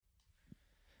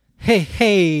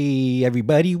Hey,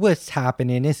 everybody, what's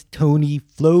happening? It's Tony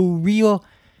Flow Real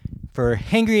for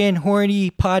Hangry and Horny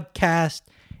Podcast,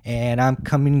 and I'm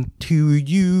coming to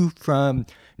you from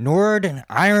Northern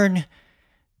Ireland.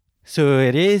 So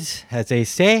it is, as they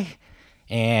say,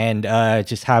 and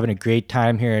just having a great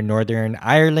time here in Northern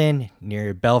Ireland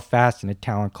near Belfast in a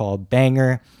town called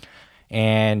Bangor.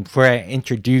 And before I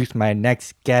introduce my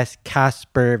next guest,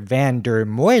 Casper van der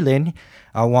Moylen,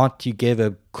 I want to give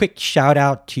a quick shout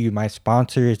out to my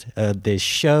sponsors of this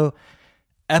show,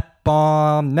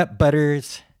 F-Bomb Nut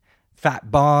Butters,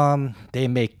 Fat Bomb. They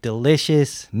make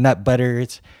delicious nut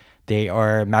butters. They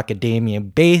are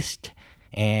macadamia based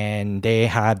and they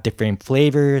have different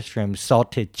flavors from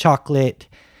salted chocolate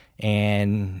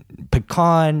and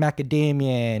pecan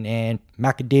macadamia and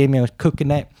macadamia with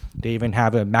coconut. They even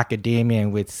have a macadamia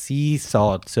with sea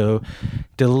salt. So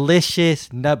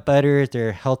delicious nut butters.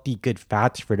 They're healthy, good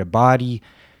fats for the body.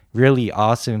 Really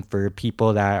awesome for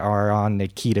people that are on the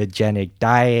ketogenic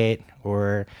diet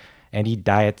or any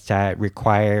diets that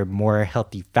require more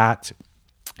healthy fats.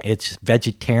 It's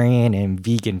vegetarian and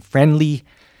vegan friendly.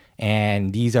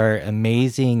 And these are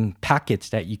amazing packets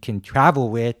that you can travel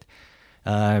with,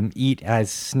 eat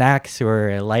as snacks or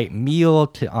a light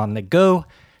meal on the go.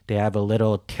 They have a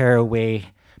little tearaway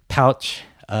pouch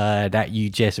that you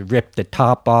just rip the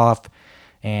top off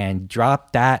and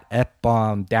drop that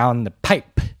F-bomb down the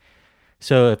pipe.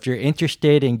 So if you're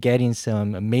interested in getting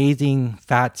some amazing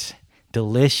fats,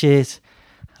 delicious,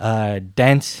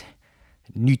 dense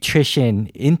nutrition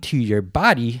into your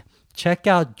body, check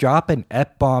out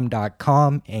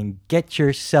dropinfbomb.com and get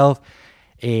yourself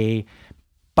a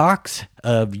box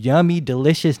of yummy,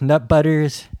 delicious nut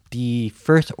butters. The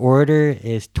first order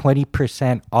is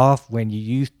 20% off when you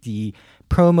use the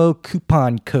promo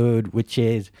coupon code, which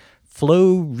is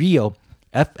FLOWREAL,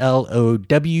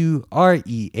 FLOWREAL,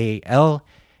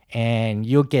 and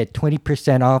you'll get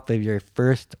 20% off of your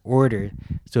first order.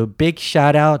 So big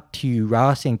shout out to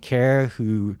Ross and Kara,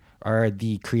 who are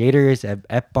the creators of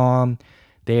F-Bomb.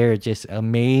 They're just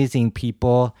amazing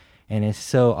people, and it's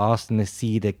so awesome to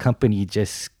see the company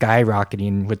just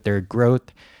skyrocketing with their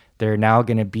growth. They're now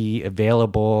going to be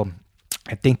available.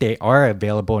 I think they are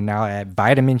available now at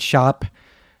Vitamin Shop,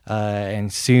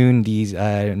 and soon these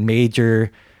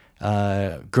major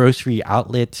grocery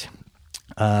outlets.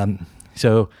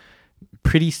 So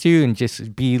pretty soon,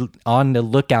 just be on the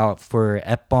lookout for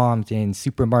F-Bombs in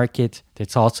supermarkets.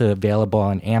 That's also available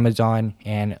on Amazon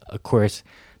and, of course,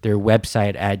 their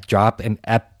website at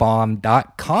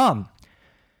dropinfbomb.com.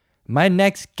 My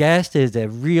next guest is a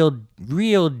real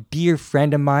dear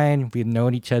friend of mine. We've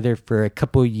known each other for a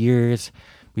couple years.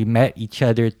 We met each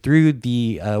other through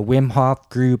the Wim Hof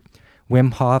group.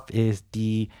 Wim Hof is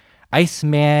the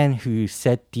Iceman who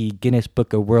set the Guinness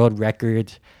Book of World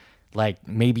Records like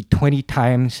maybe 20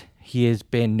 times. He has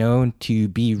been known to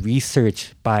be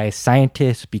researched by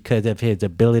scientists because of his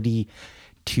ability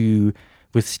to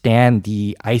withstand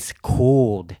the ice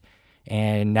cold.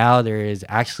 And now there is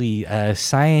actually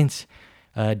science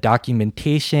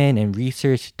documentation and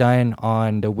research done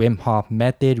on the Wim Hof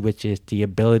method, which is the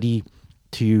ability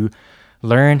to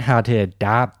learn how to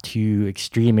adapt to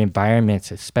extreme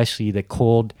environments, especially the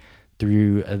cold,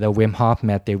 through the Wim Hof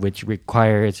method, which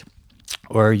requires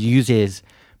or uses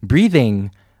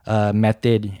breathing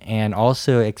method and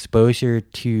also exposure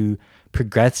to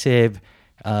progressive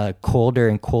colder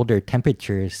and colder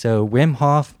temperatures. So Wim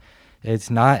Hof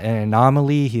is not an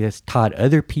anomaly. He has taught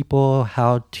other people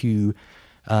how to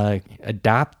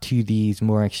adapt to these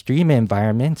more extreme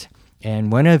environments.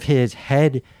 And one of his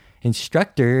head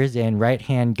instructors and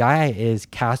right-hand guy is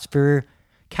Casper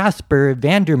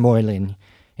van der Moylen.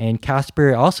 And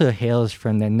Casper also hails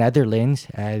from the Netherlands,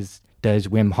 as does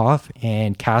Wim Hof.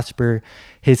 And Casper,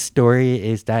 his story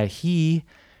is that he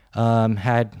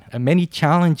had many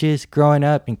challenges growing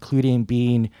up, including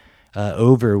being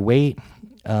overweight,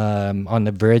 on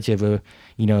the verge of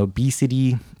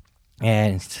obesity,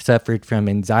 and suffered from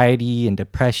anxiety and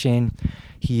depression.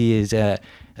 He is an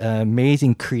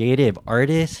amazing creative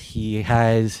artist. He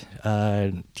has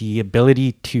the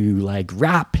ability to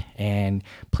rap and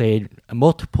played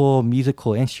multiple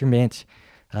musical instruments,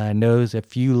 knows a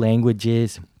few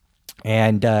languages,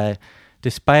 and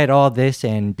despite all this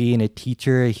and being a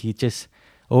teacher, he just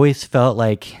always felt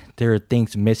like there were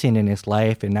things missing in his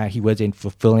life and that he wasn't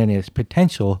fulfilling his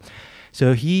potential.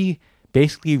 So he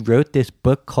basically wrote this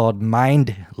book called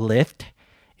Mind Lift.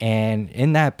 And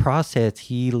in that process,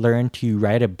 he learned to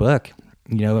write a book,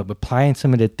 applying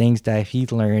some of the things that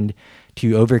he's learned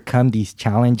to overcome these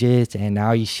challenges. And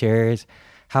now he shares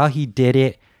how he did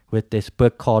it with this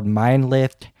book called Mind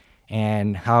Lift.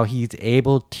 and how he's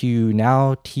able to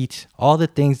now teach all the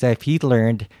things that he's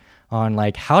learned on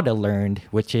like how to learn,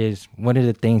 which is one of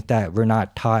the things that we're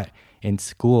not taught in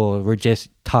school. We're just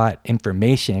taught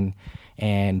information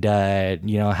and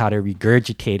how to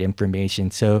regurgitate information.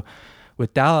 So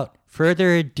without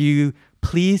further ado,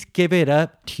 please give it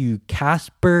up to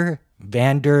Casper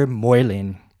Vander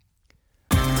Moylen.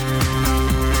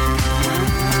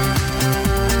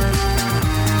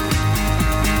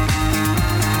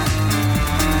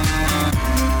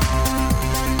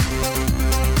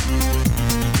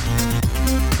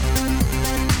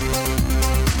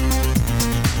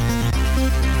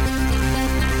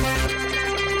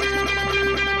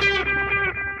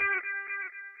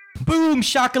 Boom,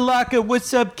 shakalaka.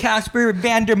 What's up, Casper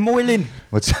Vander Moylen?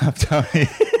 What's up, Tony?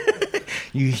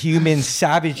 You human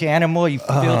savage animal, you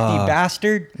filthy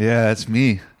bastard. Yeah, that's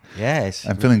me. Yes.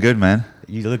 I'm feeling good, man.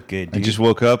 You look good, dude. I just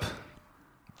woke up.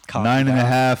 Calm Nine and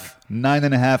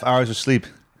down. a half hours of sleep.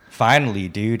 Finally,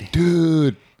 dude.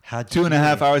 Dude. How'd you 2.5 do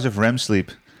it? hours of REM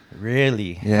sleep.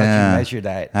 Really? Yeah. How'd you measure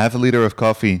that? Half a liter of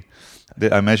coffee.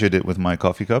 I measured it with my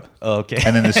coffee cup. Oh, okay.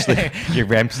 And then the sleep. Your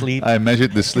REM sleep? I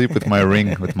measured the sleep with my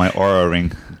ring, with my Aura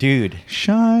ring. Dude.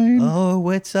 Shine. Oh,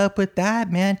 what's up with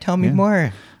that, man? Tell me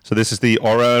more. So this is the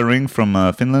Aura ring from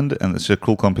Finland, and it's a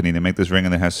cool company. They make this ring,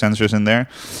 and it has sensors in there,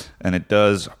 and it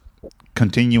does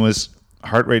continuous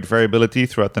heart rate variability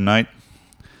throughout the night,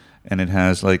 and it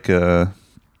has like heart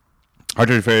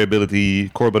rate variability,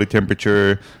 core body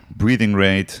temperature, breathing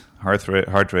rate, heart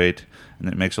rate, and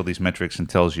it makes all these metrics and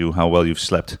tells you how well you've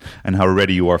slept and how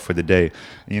ready you are for the day.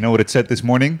 And you know what it said this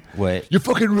morning? What? You're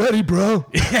fucking ready, bro.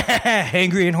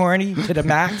 Hangry and horny to the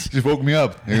max. Just woke me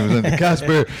up. It was like,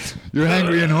 Casper, you're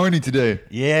hangry and horny today.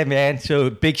 Yeah, man. So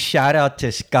big shout out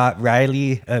to Scott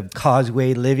Riley of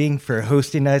Causeway Living for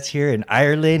hosting us here in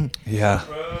Ireland. Yeah.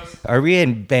 Are we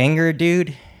in Bangor,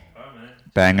 dude?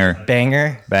 Banger.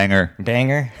 Banger? Banger.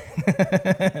 Banger?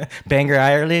 Bangor,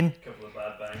 Ireland? Couple of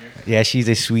bad bangers. Yeah, she's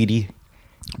a sweetie.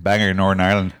 Banger in Northern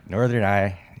Ireland. Northern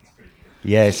Eye.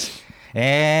 Yes.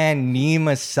 And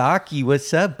Nima Saki,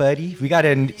 what's up, buddy? We got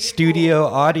a studio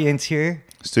audience here.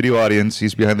 Studio audience.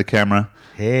 He's behind the camera.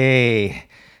 Hey.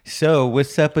 So,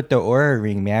 what's up with the Aura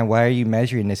ring, man? Why are you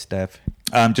measuring this stuff?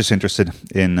 I'm just interested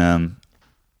in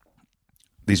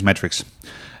these metrics.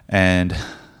 And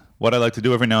what I like to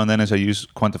do every now and then is I use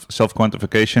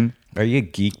self-quantification. Are you a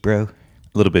geek, bro?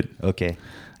 A little bit. Okay.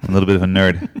 I'm a little bit of a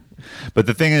nerd. But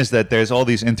the thing is that there's all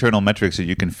these internal metrics that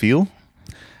you can feel.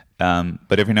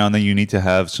 But every now and then you need to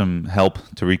have some help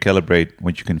to recalibrate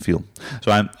what you can feel.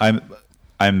 So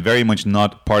I'm very much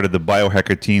not part of the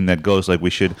biohacker team that goes like we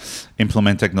should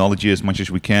implement technology as much as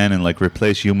we can and like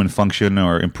replace human function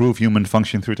or improve human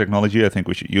function through technology. I think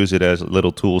we should use it as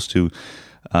little tools to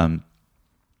kind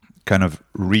of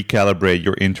recalibrate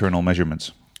your internal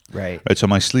measurements. Right. So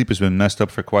my sleep has been messed up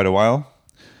for quite a while.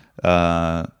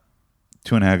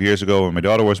 2.5 years ago when my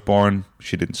daughter was born,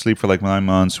 she didn't sleep for like 9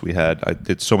 months. I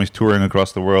did so much touring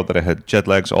across the world that I had jet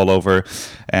lags all over,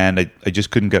 and I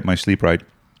just couldn't get my sleep right.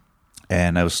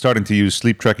 And I was starting to use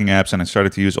sleep tracking apps, and I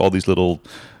started to use all these little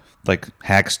like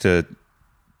hacks to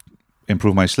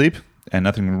improve my sleep, and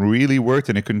nothing really worked,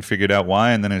 and I couldn't figure it out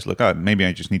why. And then I was like, maybe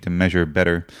I just need to measure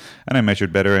better. And I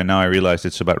measured better, and now I realized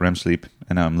it's about REM sleep,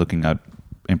 and now I'm looking at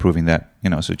improving that.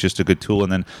 So it's just a good tool,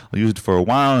 and then I'll use it for a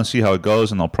while and see how it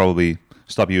goes, and I'll probably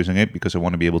stop using it because I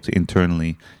want to be able to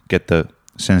internally get the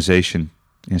sensation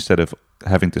instead of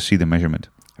having to see the measurement.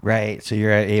 Right. So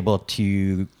you're able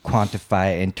to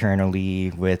quantify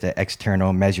internally with an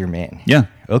external measurement. Yeah.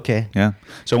 Okay. Yeah.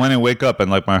 So when I wake up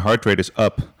and like my heart rate is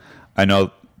up, I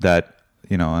know that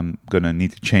I'm gonna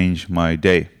need to change my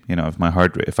day.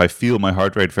 If I feel my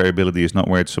heart rate variability is not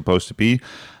where it's supposed to be,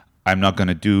 I'm not going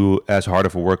to do as hard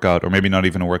of a workout, or maybe not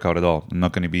even a workout at all. I'm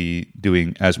not going to be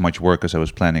doing as much work as I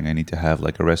was planning. I need to have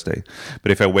like a rest day.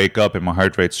 But if I wake up and my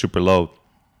heart rate's super low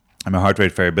and my heart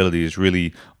rate variability is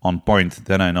really on point,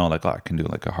 then I know like, I can do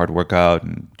like a hard workout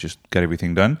and just get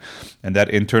everything done. And that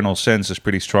internal sense is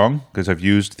pretty strong because I've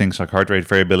used things like heart rate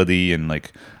variability and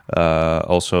like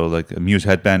also like a Muse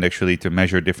headband actually to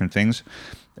measure different things.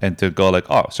 And to go like,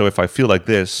 so if I feel like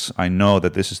this, I know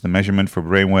that this is the measurement for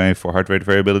brainwave, for heart rate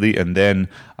variability, and then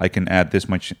I can add this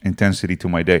much intensity to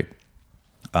my day.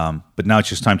 But now it's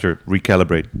just time to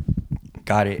recalibrate.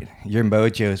 Got it. Your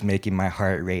mojo is making my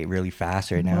heart rate really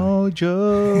fast right now.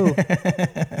 Mojo.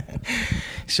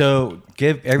 So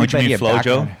give everybody a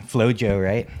background. Flojo,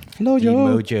 right?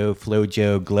 Flojo.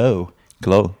 Flojo, Glow.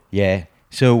 Glow. Yeah.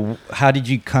 So how did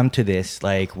you come to this?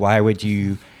 Like, why would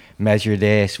you measure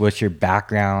this? What's your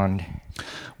background?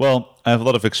 Well, I have a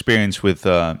lot of experience with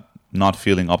not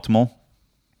feeling optimal.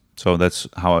 So that's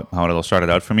how it all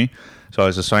started out for me. So I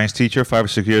was a science teacher 5 or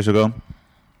 6 years ago,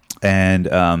 and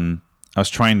I was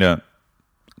trying to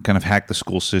kind of hack the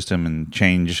school system and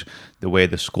change the way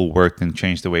the school worked and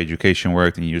change the way education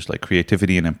worked and use like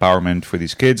creativity and empowerment for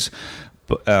these kids.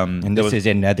 But, and this is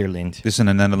in Netherlands. This is in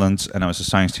the Netherlands, and I was a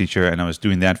science teacher, and I was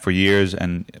doing that for years,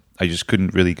 and I just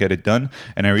couldn't really get it done.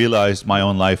 And I realized my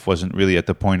own life wasn't really at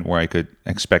the point where I could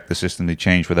expect the system to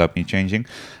change without me changing.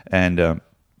 And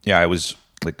I was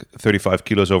like 35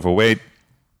 kilos overweight.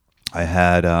 I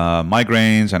had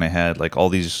migraines, and I had like all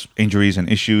these injuries and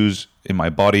issues in my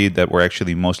body that were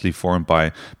actually mostly formed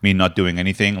by me not doing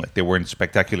anything. Like they weren't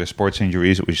spectacular sports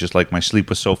injuries. It was just like my sleep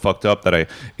was so fucked up that I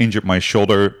injured my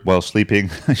shoulder while sleeping,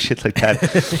 shit like that.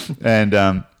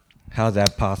 And how's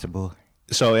that possible?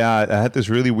 So yeah, I had this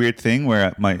really weird thing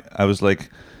where I was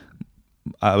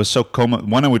so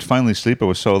when I would finally sleep, I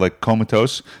was so like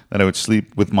comatose that I would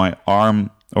sleep with my arm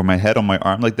or my head on my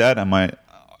arm like that, and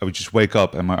I would just wake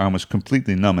up and my arm was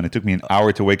completely numb, and it took me an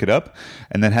hour to wake it up.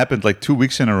 And that happened like 2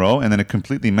 weeks in a row, and then it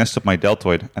completely messed up my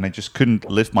deltoid, and I just couldn't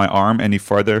lift my arm any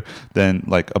farther than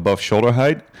like above shoulder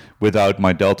height without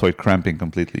my deltoid cramping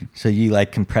completely. So you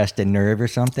like compressed a nerve or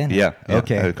something? Yeah.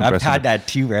 Okay. I've had that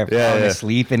too, where I've fallen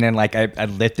asleep and then like I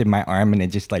lifted my arm and it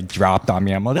just like dropped on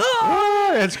me. I'm like,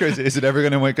 oh! That's crazy. Is it ever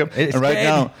going to wake up? It's and right dead.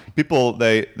 now, people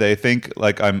they think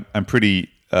like I'm pretty.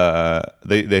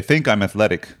 They think I'm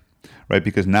athletic, right?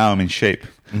 Because now I'm in shape.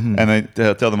 Mm-hmm. And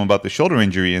I tell them about the shoulder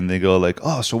injury, and they go like,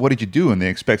 "Oh, so what did you do?" And they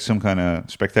expect some kind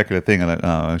of spectacular thing. And I'm like,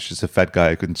 "Oh, it's just a fat guy.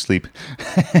 I couldn't sleep,"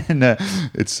 and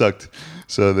it sucked.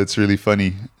 So that's really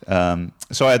funny.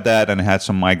 So I had that, and I had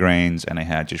some migraines, and I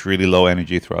had just really low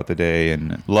energy throughout the day,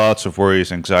 and lots of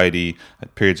worries, anxiety,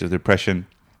 periods of depression.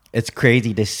 It's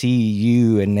crazy to see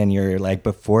you and then your like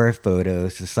before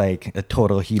photos. It's like a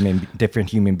total different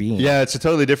human being. Yeah, it's a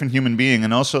totally different human being,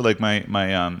 and also like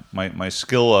my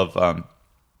skill of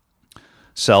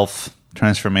self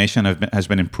transformation has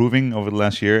been improving over the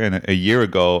last year. And a year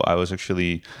ago, I was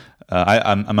actually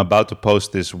I'm about to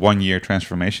post this 1 year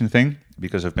transformation thing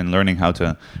because I've been learning how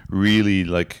to really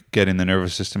like get in the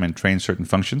nervous system and train certain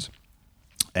functions.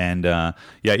 And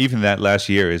even that last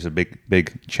year is a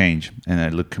big change, and I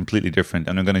look completely different.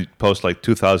 And I'm going to post like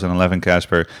 2011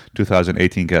 Casper,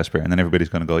 2018 Casper, and then everybody's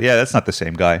going to go, "Yeah, that's not the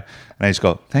same guy." And I just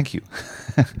go, "Thank you."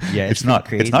 Yeah, it's not.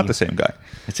 Crazy. It's not the same guy.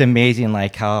 It's amazing,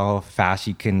 like how fast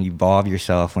you can evolve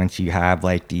yourself once you have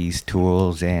like these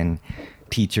tools and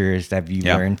teachers that you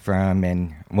learned from.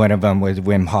 And one of them was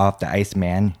Wim Hof, the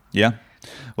Iceman. Yeah.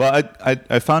 Well,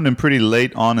 I found him pretty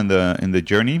late on in the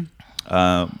journey.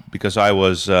 Because I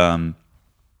was, let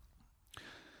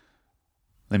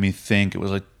me think, it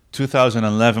was like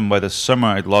 2011. By the summer,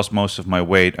 I'd lost most of my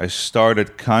weight. I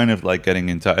started kind of like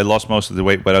I lost most of the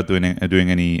weight without doing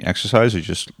any exercise. I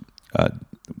just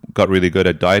got really good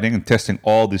at dieting and testing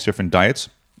all these different diets.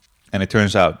 And it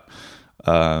turns out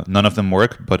none of them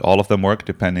work, but all of them work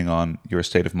depending on your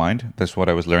state of mind. That's what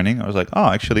I was learning. I was like, oh,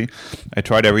 actually, I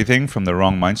tried everything from the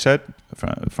wrong mindset,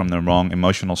 from the wrong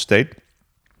emotional state.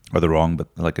 Or the wrong, but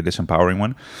like a disempowering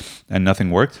one, and nothing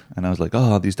worked. And I was like,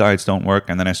 oh, these diets don't work.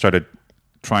 And then I started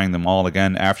trying them all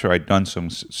again after I'd done some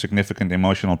significant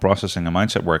emotional processing and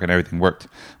mindset work, and everything worked.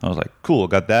 I was like, cool,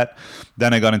 got that.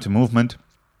 Then I got into movement,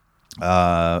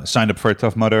 signed up for a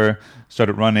Tough Mudder,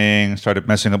 started running, started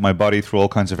messing up my body through all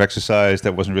kinds of exercise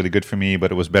that wasn't really good for me,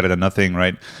 but it was better than nothing,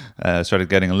 right? Started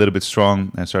getting a little bit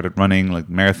strong and started running like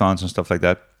marathons and stuff like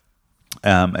that.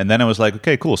 And then I was like,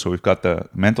 okay, cool. So we've got the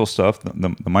mental stuff, the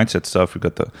mindset stuff. We've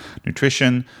got the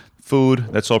nutrition, food.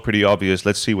 That's all pretty obvious.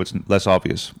 Let's see what's less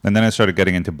obvious. And then I started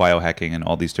getting into biohacking and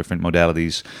all these different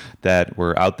modalities that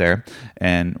were out there.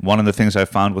 And one of the things I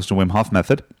found was the Wim Hof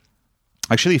method.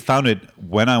 I actually found it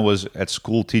when I was at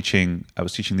school teaching. I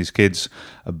was teaching these kids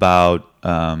about...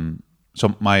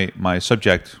 So my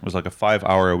subject was like a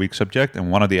 5-hour-a-week subject,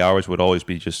 and one of the hours would always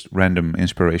be just random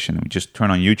inspiration. We just turn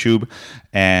on YouTube,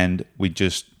 and we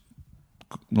just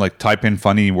like type in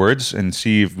funny words and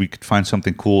see if we could find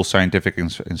something cool, scientific,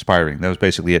 inspiring. That was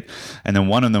basically it. And then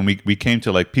one of them, we came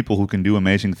to like people who can do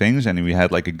amazing things, and we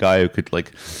had like a guy who could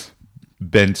like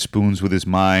bend spoons with his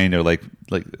mind or like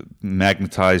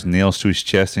magnetize nails to his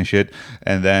chest and shit.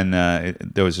 And then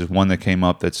there was this one that came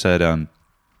up that said...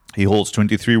 he holds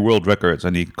 23 world records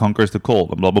and he conquers the cold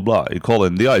and blah, blah, blah. You call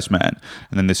him the Iceman.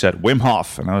 And then they said Wim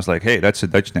Hof. And I was like, hey, that's a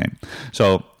Dutch name.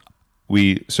 So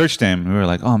we searched him and we were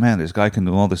like, oh man, this guy can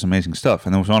do all this amazing stuff.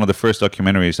 And it was one of the first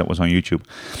documentaries that was on YouTube.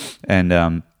 And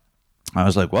I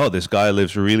was like, wow, this guy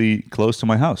lives really close to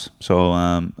my house. So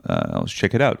let's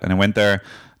check it out. And I went there,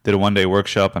 did a 1-day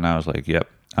workshop, and I was like, yep,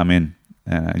 I'm in.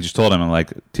 And I just told him, I'm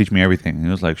like, teach me everything. And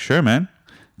he was like, sure, man.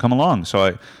 come along. So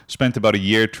I spent about a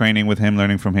year training with him,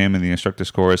 learning from him in the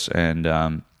instructor's course, and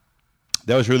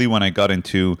that was really when I got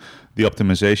into the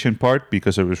optimization part,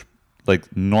 because it was like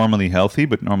normally healthy,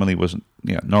 but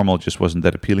normal just wasn't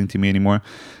that appealing to me anymore.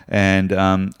 And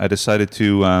I decided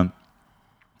to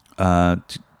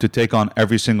take on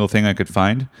every single thing I could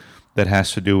find that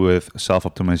has to do with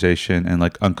self-optimization and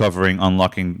like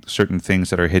unlocking certain things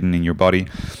that are hidden in your body.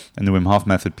 And the Wim Hof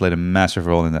method played a massive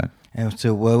role in that. And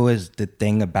so what was the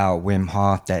thing about Wim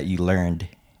Hof that you learned?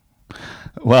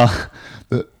 Well,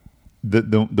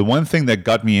 the one thing that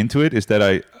got me into it is that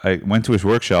I went to his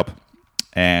workshop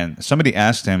and somebody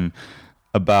asked him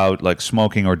about like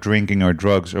smoking or drinking or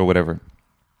drugs or whatever.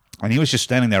 And he was just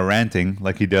standing there ranting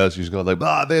like he does. He's going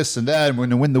like, this and that, and we're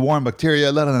going to win the war on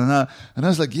bacteria, la, la, la, la. And I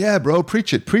was like, yeah, bro,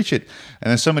 preach it.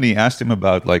 And then somebody asked him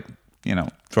about like,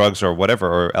 drugs or whatever,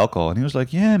 or alcohol. And he was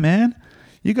like, yeah, man,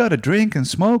 you got to drink and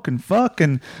smoke and fuck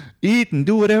and eat and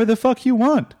do whatever the fuck you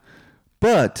want.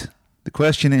 But the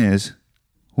question is,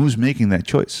 who's making that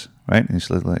choice, right? And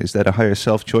is that a higher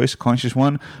self choice, conscious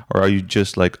one, or are you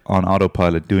just like on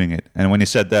autopilot doing it? And when he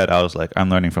said that, I was like, I'm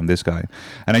learning from this guy.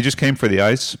 And I just came for the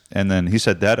ice, and then he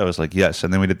said that, I was like, yes.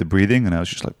 And then we did the breathing, and I was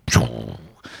just like,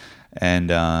 and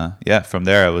from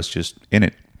there I was just in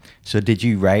it. So did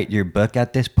you write your book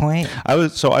at this point? I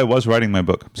was writing my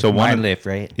book. So Mindlift,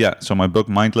 right? Yeah. So my book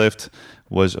Mindlift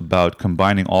was about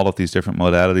combining all of these different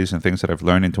modalities and things that I've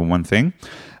learned into one thing.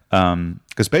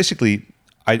 Because basically,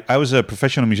 I was a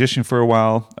professional musician for a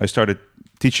while. I started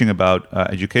teaching about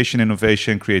education,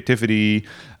 innovation, creativity.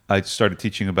 I started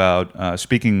teaching about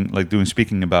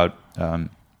speaking about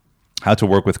how to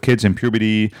work with kids in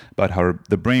puberty, about how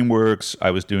the brain works. I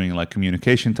was doing like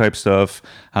communication type stuff,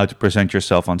 how to present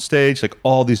yourself on stage, like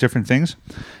all these different things.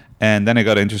 And then I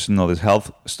got interested in all this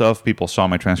health stuff. People saw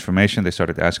my transformation. They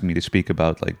started asking me to speak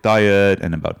about like diet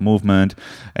and about movement.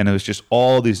 And it was just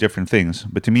all these different things.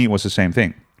 But to me, it was the same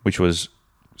thing, which was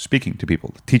speaking to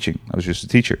people, teaching. I was just a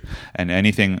teacher. And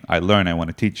anything I learn, I want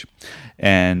to teach.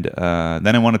 And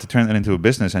then I wanted to turn that into a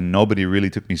business. And nobody really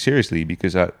took me seriously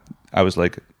because I was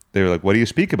like, they were like, what do you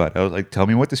speak about? I was like, tell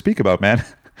me what to speak about, man.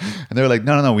 And they were like,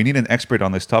 no, we need an expert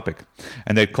on this topic.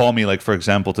 And they'd call me, like, for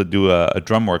example, to do a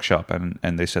drum workshop. And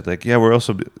they said, like, yeah, we're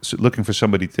also looking for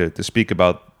somebody to speak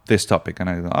about this topic. And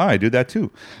I go, I do that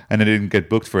too. And I didn't get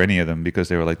booked for any of them because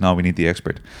they were like, no, we need the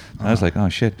expert. And I was like, oh,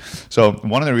 shit. So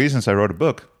one of the reasons I wrote a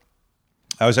book,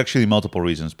 I was actually multiple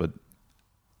reasons, but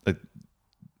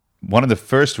one of the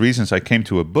first reasons I came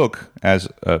to a book as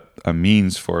a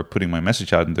means for putting my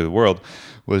message out into the world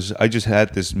was I just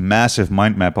had this massive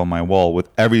mind map on my wall with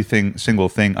single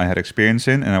thing I had experience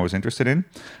in and I was interested in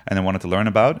and I wanted to learn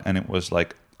about. And it was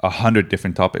like 100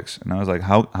 different topics. And I was like,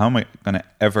 how am I going to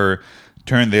ever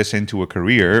turn this into a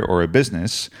career or a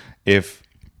business if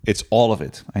it's all of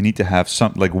it? I need to have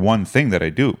one thing that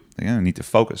I do. I need to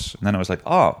focus. And then I was like,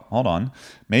 oh, hold on.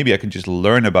 Maybe I can just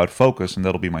learn about focus and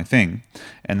that'll be my thing.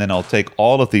 And then I'll take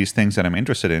all of these things that I'm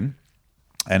interested in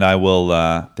and I will,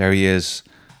 there he is.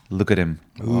 Look at him.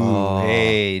 Ooh,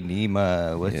 hey,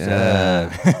 Nima, what's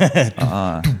up?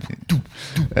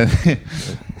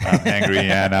 I'm angry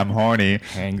and I'm horny.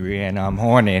 Angry and I'm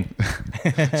horny.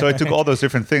 So I took all those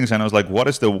different things and I was like, what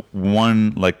is the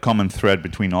one like common thread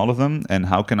between all of them? And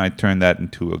how can I turn that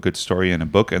into a good story in a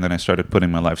book? And then I started putting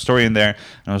my life story in there.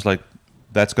 And I was like,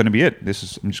 that's going to be it. I'm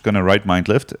just going to write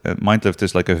Mindlift. Mindlift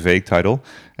is like a vague title.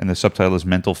 And the subtitle is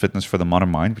Mental Fitness for the Modern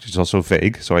Mind, which is also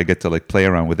vague. So I get to like play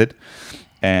around with it.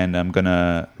 And I'm going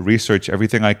to research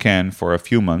everything I can for a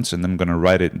few months, and then I'm going to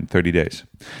write it in 30 days.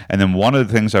 And then one of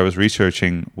the things I was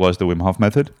researching was the Wim Hof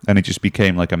method, and it just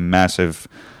became like a massive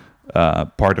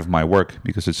part of my work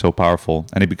because it's so powerful,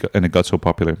 and it got so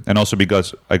popular. And also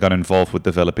because I got involved with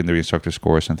developing the instructor's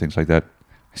course and things like that.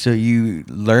 So you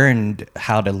learned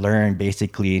how to learn,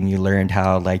 basically, and you learned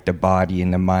how like the body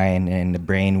and the mind and the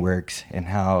brain works and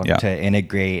how to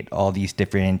integrate all these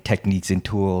different techniques and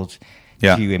tools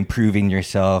to improving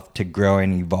yourself, to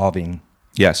growing, evolving.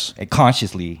 Yes.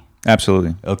 Consciously.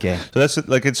 Absolutely. Okay. So that's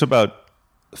like, it's about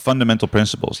fundamental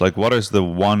principles. Like, what is the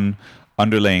one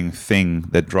underlying thing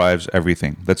that drives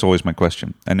everything? That's always my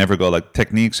question. I never go like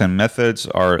techniques and methods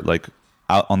are like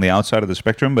out on the outside of the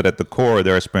spectrum, but at the core,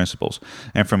 there are principles.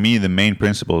 And for me, the main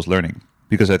principle is learning.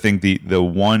 Because I think the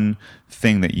one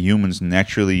thing that humans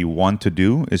naturally want to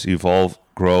do is evolve,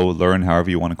 grow, learn, however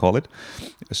you want to call it.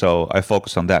 So I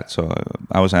focused on that. So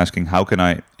I was asking, how can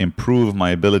I improve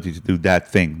my ability to do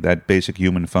that thing, that basic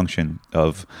human function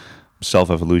of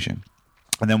self-evolution?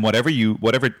 And then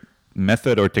whatever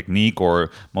method or technique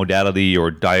or modality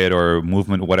or diet or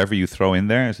movement, whatever you throw in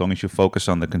there, as long as you focus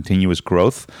on the continuous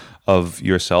growth of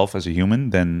yourself as a human,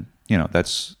 then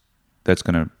that's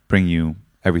going to bring you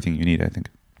everything you need, I think.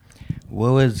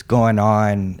 What was going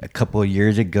on a couple of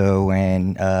years ago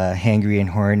when Hangry and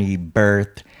Horny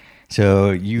birthed?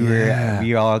 So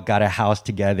we all got a house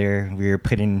together. We were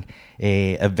putting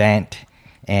a event,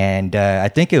 and I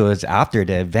think it was after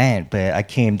the event, but I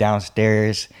came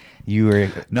downstairs. You were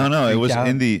no. It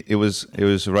was it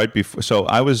was right before. So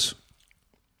I was.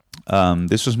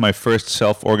 This was my first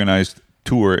self-organized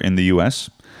tour in the U.S.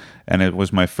 and it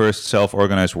was my first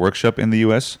self-organized workshop in the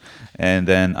US. And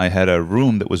then I had a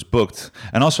room that was booked.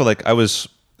 And also, like,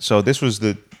 so this was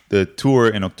the tour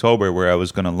in October where I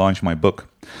was going to launch my book.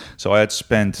 So I had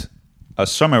spent a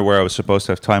summer where I was supposed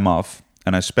to have time off,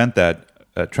 and I spent that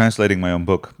translating my own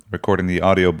book, recording the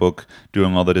audio book,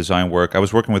 doing all the design work. I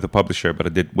was working with a publisher, but I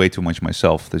did way too much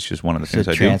myself. That's just one of the things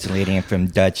I do. Translating it from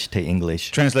Dutch to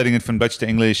English. Translating it from Dutch to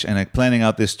English, and like planning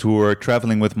out this tour,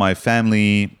 traveling with my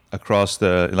family across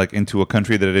into a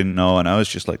country that I didn't know, and I was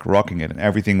just like rocking it, and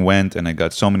everything went, and I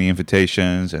got so many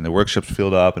invitations, and the workshops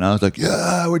filled up, and I was like,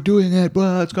 yeah, we're doing it,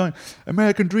 blah, it's going,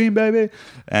 American dream, baby.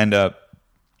 And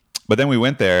but then we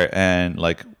went there, and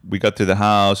like we got to the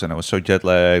house, and I was so jet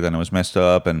lagged, and I was messed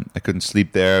up, and I couldn't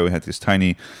sleep there. We had this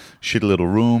tiny, shitty little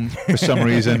room for some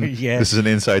reason. Yeah. This is an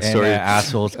inside story.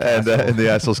 Assholes Castle. And the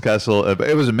Assholes Castle. But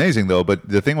it was amazing though. But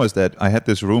the thing was that I had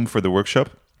this room for the workshop,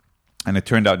 and it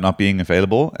turned out not being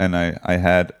available. And I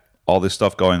had all this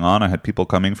stuff going on. I had people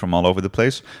coming from all over the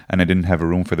place, and I didn't have a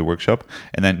room for the workshop.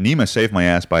 And then Nima saved my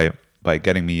ass by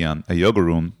getting me a yoga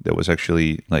room that was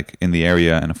actually like in the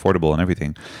area and affordable and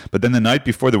everything. But then the night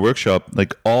before the workshop,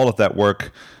 like all of that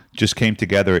work just came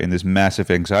together in this massive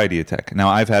anxiety attack. Now,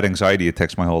 I've had anxiety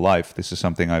attacks my whole life. This is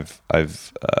something I've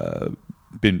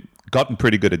gotten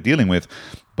pretty good at dealing with,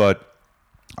 but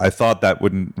I thought that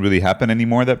wouldn't really happen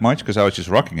anymore that much because I was just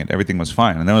rocking it. Everything was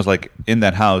fine. And then I was like in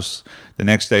that house. The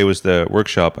next day was the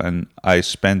workshop, and I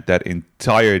spent that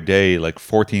entire day, like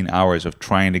 14 hours of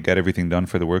trying to get everything done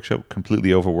for the workshop,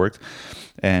 completely overworked.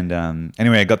 And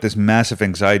anyway, I got this massive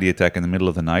anxiety attack in the middle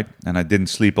of the night, and I didn't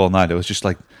sleep all night. I was just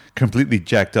like completely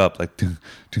jacked up, like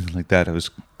like that.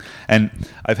 And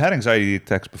I've had anxiety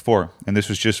attacks before, and this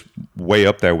was just way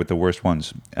up there with the worst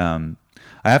ones.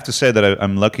 I have to say that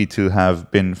I'm lucky to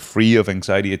have been free of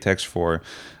anxiety attacks for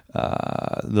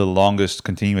the longest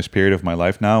continuous period of my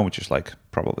life now, which is like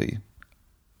probably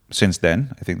since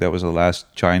then. I think that was the last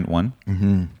giant one.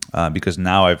 Mm-hmm. Because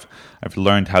now I've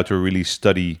learned how to really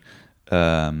study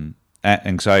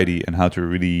anxiety and how to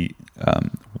really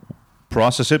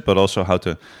process it, but also how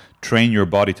to train your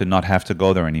body to not have to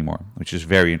go there anymore, which is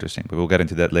very interesting, but we'll get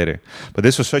into that later. But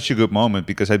this was such a good moment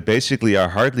because I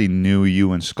hardly knew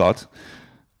you and Scott.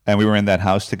 And we were in that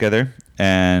house together,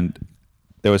 and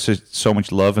there was so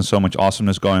much love and so much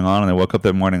awesomeness going on. And I woke up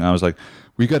that morning, and I was like,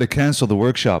 we got to cancel the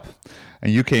workshop.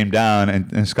 And you came down,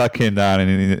 and Scott came down,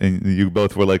 and you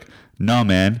both were like, no,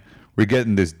 man, we're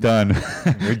getting this done.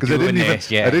 Because I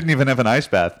didn't even have an ice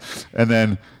bath. And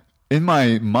then in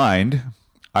my mind,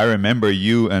 I remember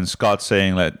you and Scott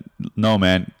saying that, no,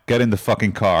 man, get in the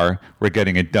fucking car. We're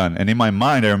getting it done. And in my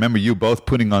mind, I remember you both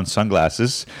putting on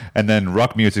sunglasses, and then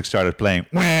rock music started playing.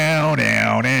 And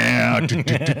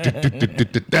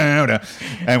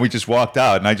we just walked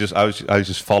out, and I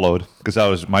just followed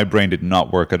because my brain did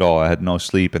not work at all. I had no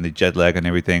sleep and the jet lag and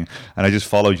everything, and I just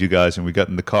followed you guys, and we got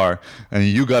in the car, and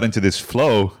you got into this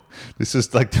flow. This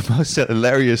is like the most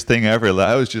hilarious thing ever.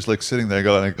 I was just like sitting there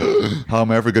going like, how am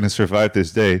I ever going to survive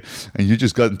this day? And you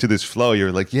just got into this flow.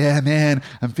 You're like, yeah, man,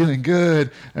 I'm feeling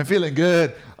good.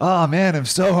 Oh, man, I'm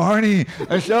so horny.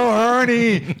 Casper,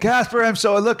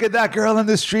 look at that girl on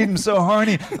the street. I'm so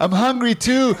horny. I'm hungry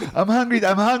too. I'm hungry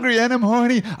and I'm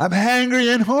horny. I'm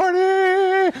hangry and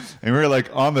horny. And we were like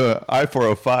on the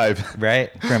I-405. Right,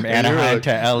 from Anaheim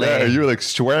to LA. Yeah, you were like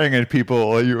swearing at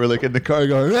people. You were like in the car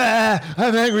going,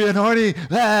 I'm angry and horny,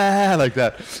 like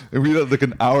that. And we had like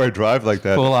an hour drive like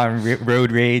that. Full on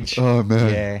road rage. Oh,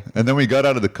 man. Yeah. And then we got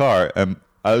out of the car, and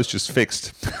I was just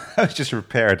fixed. I was just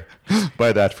repaired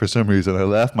by that for some reason. I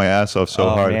laughed my ass off so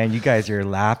hard. Oh, man, you guys are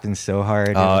laughing so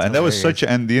hard. And that was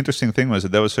and the interesting thing was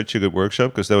that was such a good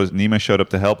workshop because Nima showed up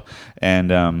to help.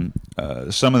 And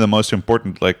some of the most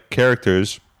important like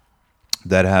characters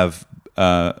that have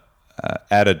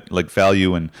added like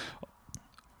value and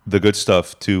the good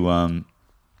stuff to...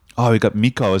 we got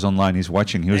Miko is online. He's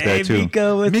watching. He was there too.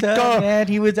 Miko, what's up, man?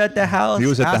 He was at the house. He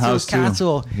was at the house too.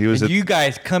 Castle. You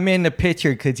guys come in the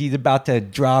picture because he's about to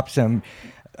drop some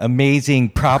amazing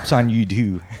props on you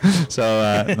too.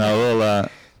 So now we'll.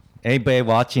 Anybody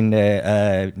watching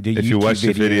the if YouTube you watch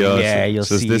the video, yeah, you'll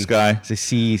see this guy. To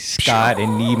see Scott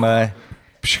and Nima.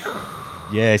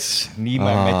 Yes,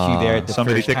 Nima met you there at the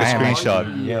Somebody first take a time. screenshot.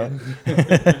 Yeah.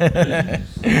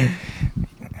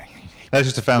 That's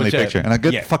just a family Which, picture. And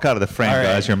get yeah. the fuck out of the frame, All right.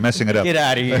 guys. You're messing it up. Get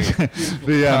out of here,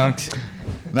 punks.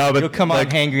 No, but You'll come on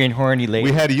hangry and horny later.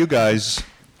 we had you guys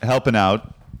helping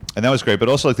out, and that was great. But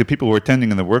also, like the people who were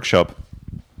attending in the workshop,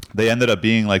 they ended up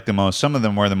being like some of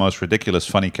them were the most ridiculous,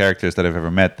 funny characters that I've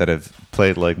ever met that have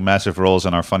played like massive roles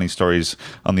in our funny stories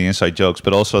on the inside jokes.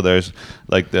 But also there's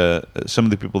like some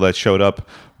of the people that showed up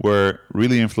were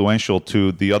really influential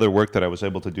to the other work that I was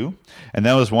able to do. And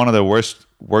that was one of the worst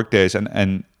work days.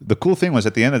 And the cool thing was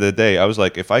at the end of the day, I was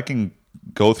like, if I can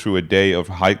go through a day of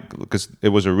because it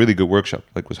was a really good workshop,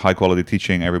 like it was high quality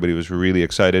teaching. Everybody was really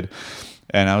excited.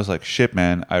 And I was like, shit,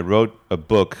 man, I wrote a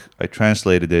book, I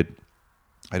translated it,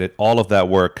 I did all of that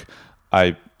work.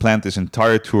 I planned this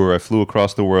entire tour. I flew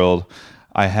across the world.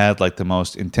 I had like the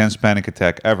most intense panic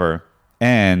attack ever.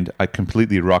 And I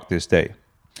completely rocked this day.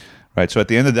 Right. So at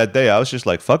the end of that day, I was just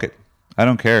like, fuck it. I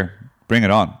don't care. Bring it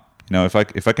on. You know, if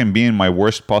I can be in my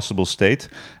worst possible state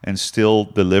and still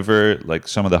deliver like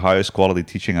some of the highest quality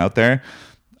teaching out there,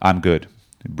 I'm good.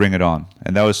 Bring it on.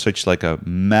 And that was such like a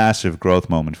massive growth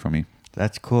moment for me.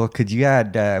 That's cool. Because you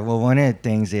had, one of the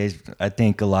things is I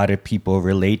think a lot of people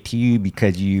relate to you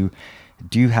because you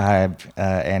do have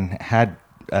and had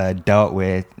dealt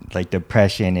with like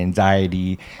depression,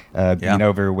 anxiety, being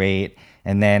overweight.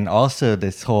 And then also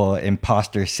this whole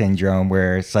imposter syndrome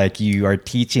where it's like you are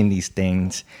teaching these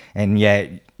things and yet,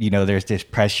 you know, there's this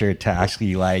pressure to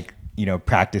actually like, you know,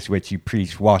 practice what you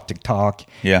preach, walk the talk.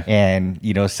 Yeah. And,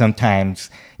 you know,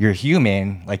 sometimes you're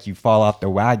human, like you fall off the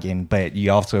wagon, but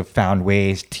you also found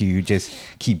ways to just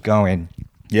keep going.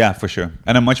 Yeah, for sure.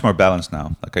 And I'm much more balanced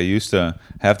now. Like I used to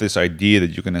have this idea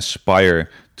that you can aspire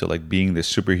to like being this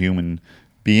superhuman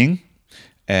being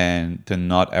and to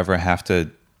not ever have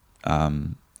to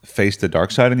face the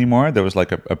dark side anymore. There was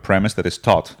like a premise that is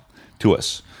taught to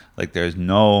us. Like there's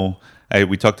no,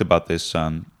 we talked about this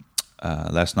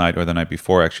last night or the night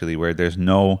before actually, where there's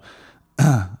no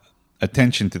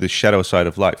attention to the shadow side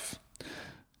of life.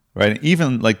 Right?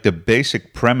 Even like the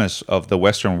basic premise of the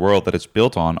Western world that it's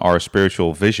built on, our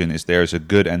spiritual vision, is there's a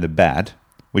good and a bad,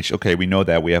 which, okay, we know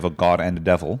that we have a God and a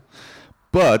devil,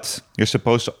 but you're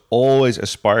supposed to always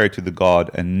aspire to the God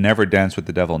and never dance with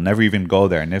the devil, never even go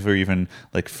there, never even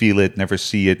like feel it, never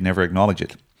see it, never acknowledge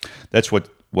it. That's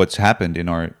what's happened in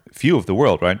our view of the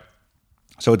world, right?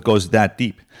 So it goes that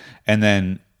deep. And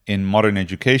then in modern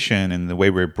education and the way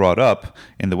we're brought up,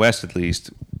 in the West at least,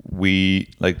 we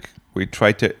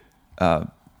try to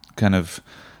kind of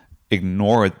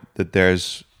ignore that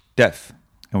there's death,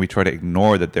 and we try to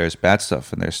ignore that there's bad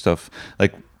stuff, and there's stuff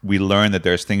like we learn that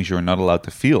there's things you're not allowed to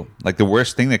feel. Like the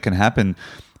worst thing that can happen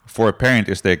for a parent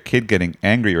is their kid getting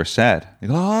angry or sad. They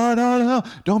go, oh, no,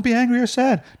 don't be angry or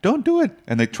sad. Don't do it.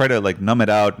 And they try to like numb it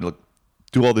out and like,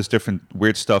 do all this different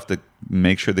weird stuff to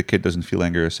make sure the kid doesn't feel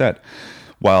angry or sad.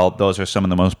 While those are some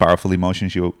of the most powerful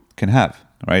emotions you can have,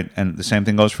 right? And the same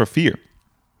thing goes for fear.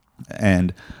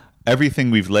 And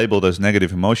everything we've labeled as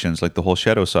negative emotions, like the whole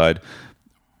shadow side,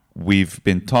 we've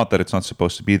been taught that it's not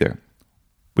supposed to be there,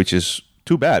 which is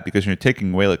too bad because you're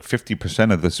taking away like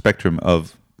 50% of the spectrum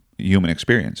of human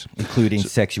experience. Including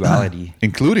sexuality.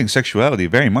 Including sexuality,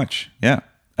 very much. Yeah,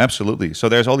 absolutely. So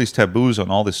there's all these taboos on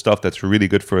all this stuff that's really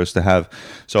good for us to have.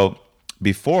 So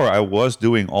before I was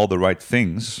doing all the right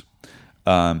things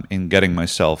in getting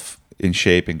myself in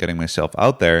shape and getting myself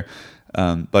out there.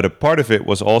 But a part of it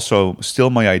was also still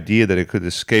my idea that it could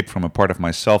escape from a part of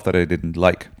myself that I didn't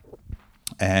like.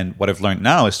 And what I've learned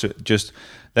now is to just,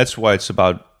 that's why it's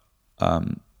about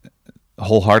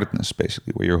wholeheartedness,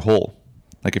 basically, where you're whole.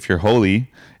 Like if you're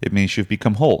holy, it means you've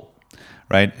become whole,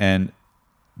 right? And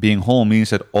being whole means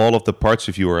that all of the parts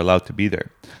of you are allowed to be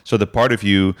there. So the part of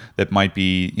you that might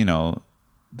be, you know,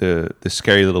 the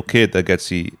scary little kid that gets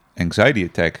the anxiety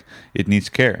attack, it needs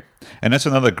care. And that's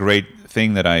another great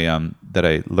thing that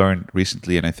I learned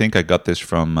recently, and I think I got this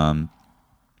from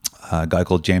a guy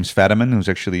called James Fadiman, who's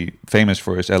actually famous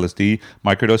for his LSD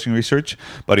microdosing research,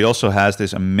 but he also has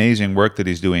this amazing work that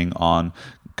he's doing on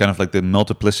kind of like the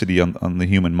multiplicity on the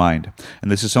human mind.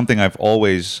 And this is something I've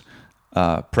always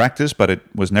practiced, but it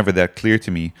was never that clear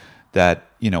to me that,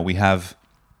 you know, we have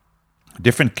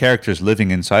different characters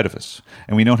living inside of us,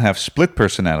 and we don't have split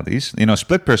personalities. You know,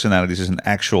 split personalities is an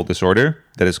actual disorder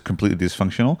that is completely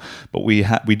dysfunctional, but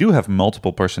we do have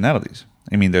multiple personalities.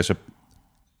 I mean,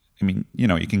 you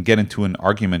know, you can get into an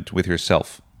argument with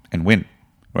yourself and win,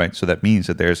 right? So that means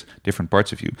that there's different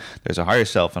parts of you. There's a higher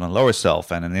self and a lower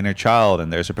self and an inner child,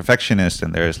 and there's a perfectionist,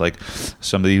 and there's like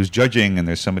somebody who's judging, and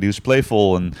there's somebody who's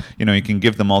playful, and, you know, you can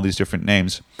give them all these different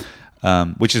names.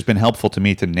 which has been helpful to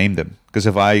me to name them. Because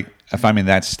if I'm in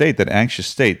that state, that anxious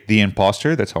state, the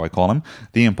imposter, that's how I call him,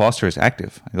 the imposter is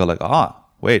active. I go like,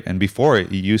 wait. And before,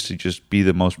 he used to just be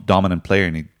the most dominant player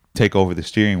and he'd take over the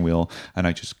steering wheel and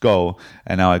I just go.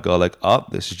 And now I go like,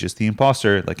 this is just the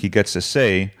imposter. Like he gets to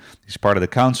say, he's part of the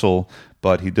council,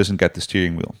 but he doesn't get the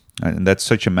steering wheel. And that's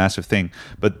such a massive thing.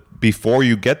 But before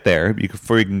you get there,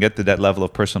 before you can get to that level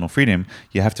of personal freedom,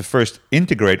 you have to first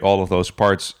integrate all of those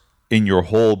parts in your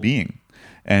whole being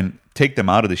and take them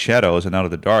out of the shadows and out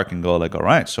of the dark and go like, all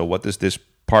right, so what does this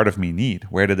part of me need?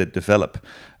 Where did it develop?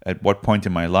 At what point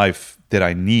in my life did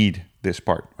I need this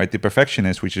part? Right? The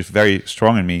perfectionist, which is very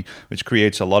strong in me, which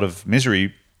creates a lot of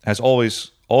misery, has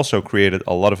always also created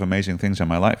a lot of amazing things in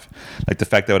my life. Like the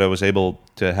fact that I was able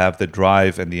to have the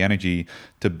drive and the energy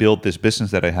to build this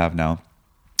business that I have now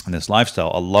and this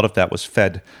lifestyle, a lot of that was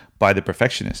fed by the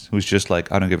perfectionist who's just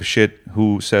like, I don't give a shit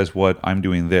who says what, I'm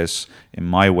doing this in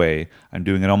my way, I'm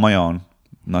doing it on my own,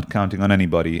 not counting on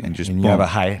anybody, and just you have a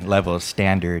high level of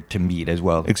standard to meet as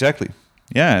well. Exactly.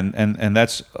 Yeah, and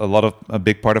that's a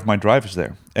big part of my drive is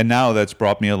there. And now that's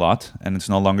brought me a lot, and it's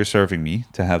no longer serving me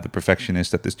to have the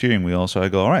perfectionist at the steering wheel. So I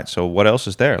go, all right, so what else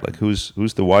is there? Like who's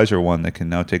the wiser one that can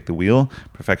now take the wheel?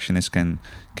 Perfectionist can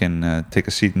take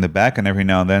a seat in the back and every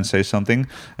now and then say something,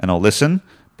 and I'll listen,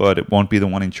 but it won't be the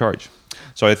one in charge.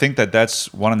 So I think that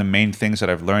that's one of the main things that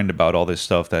I've learned about all this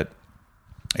stuff, that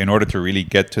in order to really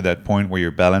get to that point where you're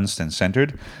balanced and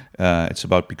centered, it's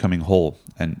about becoming whole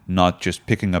and not just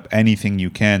picking up anything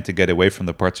you can to get away from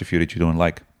the parts of you that you don't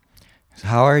like. So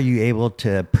how are you able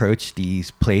to approach these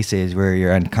places where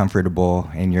you're uncomfortable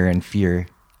and you're in fear?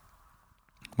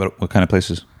 What kind of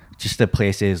places? Just the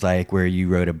places like where you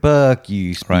wrote a book,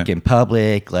 you speak in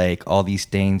public, like all these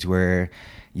things where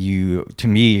you're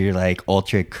like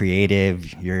ultra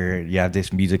creative. You have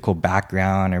this musical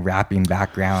background, a rapping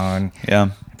background,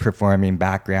 performing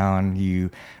background. You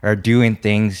are doing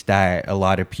things that a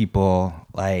lot of people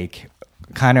like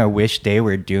kind of wish they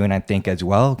were doing, I think, as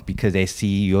well, because they see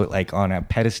you like on a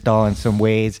pedestal in some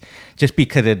ways, just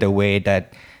because of the way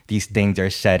that these things are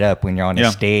set up when you're on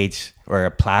a stage or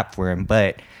a platform.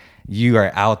 But you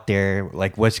are out there,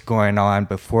 like what's going on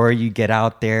before you get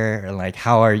out there, and like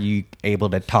how are you able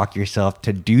to talk yourself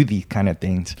to do these kind of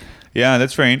things? Yeah,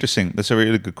 that's very interesting. That's a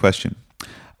really good question.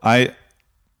 I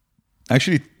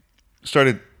actually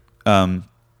started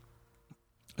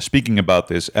speaking about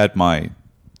this at my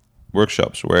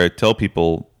workshops, where I tell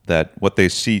people that what they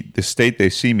see, the state they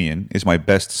see me in, is my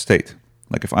best state.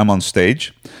 Like if I'm on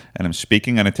stage and I'm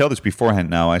speaking, and I tell this beforehand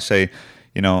now, I say,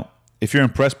 if you're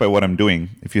impressed by what I'm doing,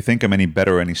 if you think I'm any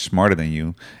better or any smarter than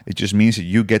you, it just means that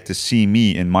you get to see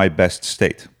me in my best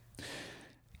state.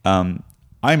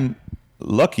 I'm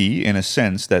lucky in a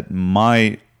sense that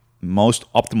my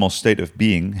most optimal state of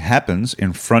being happens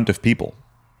in front of people,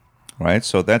 right?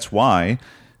 So that's why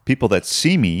people that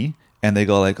see me and they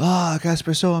go like, oh,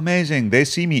 Casper's so amazing, they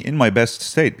see me in my best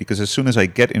state, because as soon as I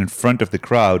get in front of the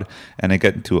crowd and I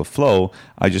get into a flow,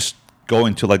 I just go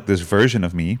into like this version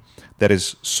of me that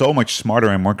is so much smarter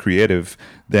and more creative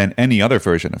than any other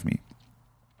version of me.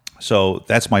 So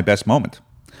that's my best moment.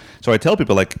 So I tell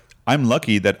people like, I'm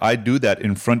lucky that I do that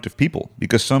in front of people,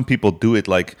 because some people do it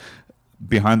like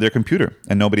behind their computer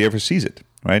and nobody ever sees it,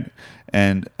 right?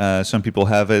 And some people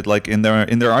have it like in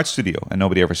their art studio and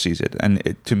nobody ever sees it.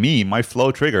 And to me, my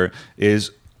flow trigger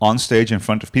is on stage in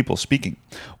front of people speaking.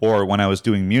 Or when I was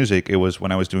doing music, it was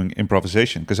when I was doing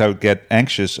improvisation, because I would get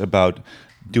anxious about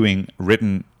doing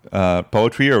written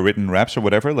poetry or written raps or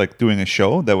whatever, like doing a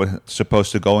show that was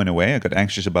supposed to go in a way. I got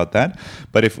anxious about that.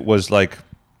 But if it was like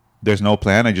there's no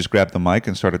plan, I just grabbed the mic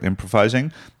and started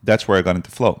improvising, that's where I got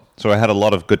into flow. So I had a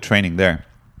lot of good training there.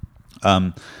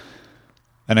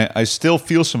 And I still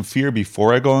feel some fear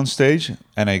before I go on stage,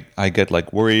 and I get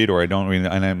like worried, or I don't really,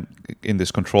 and I'm in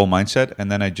this control mindset.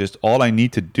 And then all I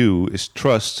need to do is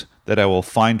trust that I will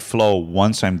find flow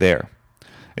once I'm there.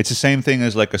 It's the same thing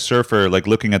as like a surfer, like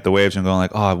looking at the waves and going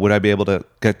like, oh, would I be able to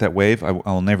get that wave?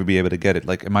 I'll never be able to get it.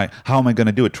 Like, how am I going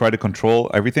to do it? Try to control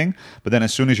everything. But then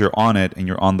as soon as you're on it and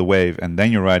you're on the wave and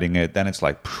then you're riding it, then it's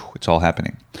like, it's all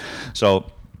happening. So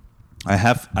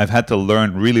I've had to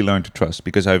really learn to trust,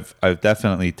 because I've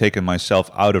definitely taken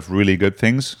myself out of really good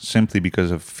things simply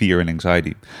because of fear and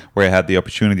anxiety, where I had the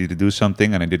opportunity to do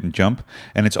something and I didn't jump.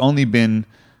 And it's only been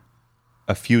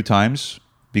a few times,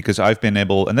 because I've been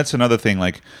able, and that's another thing,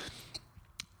 like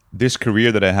this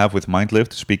career that I have with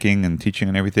Mindlift, speaking and teaching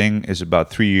and everything, is about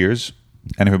 3 years.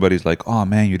 And everybody's like, oh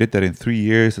man, you did that in 3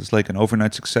 years. It's like an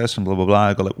overnight success and blah, blah, blah.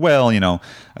 I go like, well,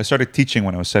 I started teaching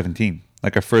when I was 17.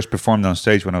 Like I first performed on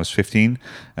stage when I was 15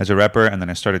 as a rapper, and then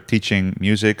I started teaching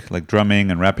music, like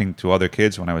drumming and rapping to other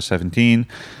kids when I was 17.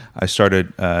 I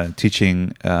started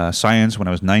teaching science when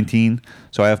I was 19.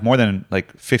 So I have more than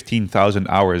like 15,000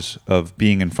 hours of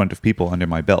being in front of people under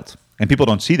my belt. And people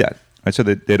don't see that, right? So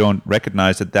they don't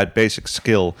recognize that basic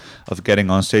skill of getting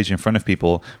on stage in front of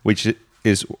people, which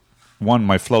is one,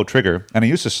 my flow trigger. And I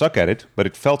used to suck at it, but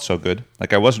it felt so good.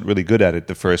 Like I wasn't really good at it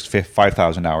the first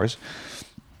 5,000 hours.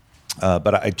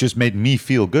 But it just made me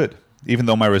feel good. Even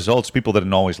though my results, people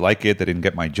didn't always like it. They didn't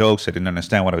get my jokes. They didn't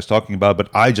understand what I was talking about. But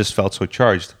I just felt so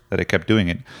charged that I kept doing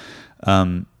it.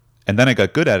 And then I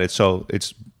got good at it. So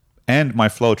and my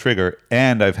flow trigger.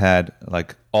 And I've had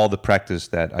like all the practice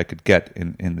that I could get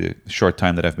in the short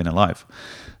time that I've been alive.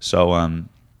 So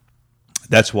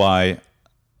that's why,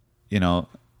 you know...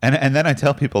 And then I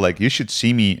tell people, like, you should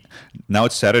see me. Now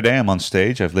it's Saturday. I'm on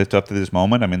stage. I've lived up to this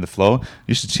moment. I'm in the flow.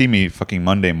 You should see me fucking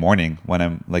Monday morning when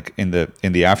I'm like in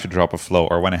the after drop of flow,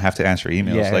 or when I have to answer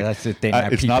emails. Yeah, like, that's the thing.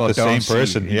 It's not the same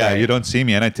person. See, yeah, right? You don't see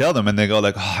me, and I tell them, and they go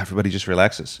like, "Oh, everybody just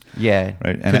relaxes." Yeah,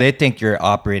 right. So they think you're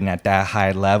operating at that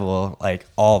high level like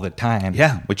all the time.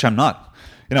 Yeah, which I'm not.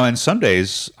 You know, and some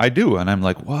days I do, and I'm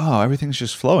like, wow, everything's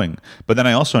just flowing. But then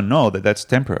I also know that that's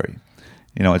temporary.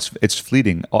 You know, it's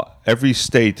fleeting. Every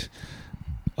state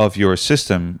of your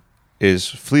system is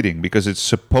fleeting because it's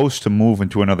supposed to move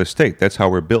into another state. That's how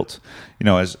we're built. You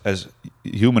know, as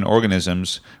human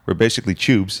organisms, we're basically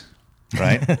tubes,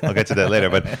 right? I'll get to that later.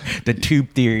 But the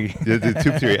tube theory. the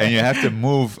tube theory, and you have to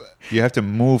move. You have to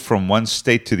move from one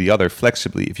state to the other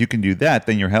flexibly. If you can do that,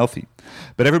 then you're healthy.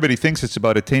 But everybody thinks it's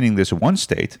about attaining this one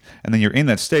state, and then you're in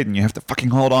that state, and you have to fucking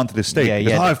hold on to the state.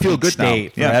 Yeah, I feel good now.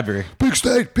 Forever.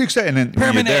 Yeah. Peak state, and then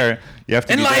when you're there, you have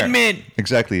to enlightenment. Be there.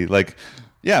 Exactly, like.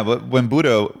 Yeah, but when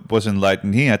Buddha was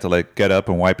enlightened, he had to like get up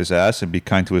and wipe his ass and be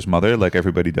kind to his mother, like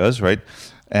everybody does, right?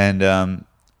 And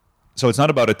so it's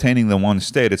not about attaining the one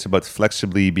state; it's about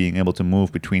flexibly being able to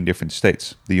move between different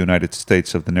states, the United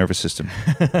States of the nervous system.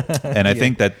 And I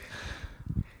think that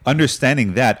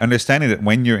understanding that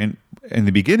when you're in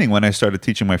the beginning, when I started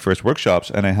teaching my first workshops,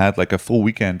 and I had like a full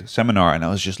weekend seminar, and I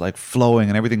was just like flowing,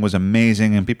 and everything was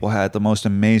amazing, and people had the most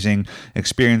amazing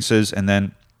experiences, and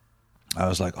then I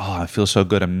was like, oh, I feel so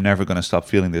good. I'm never going to stop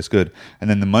feeling this good. And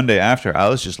then the Monday after, I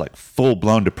was just like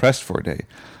full-blown depressed for a day.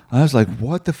 I was like,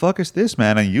 what the fuck is this,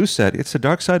 man? And you said, it's the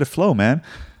dark side of flow, man.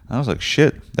 I was like,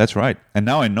 shit, that's right. And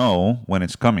now I know when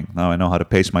it's coming. Now I know how to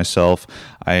pace myself.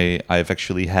 I've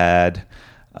actually had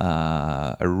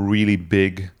a really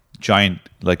big, giant,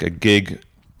 like a gig,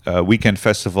 weekend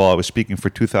festival. I was speaking for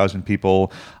 2,000 people.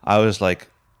 I was like,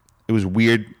 it was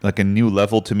weird, like a new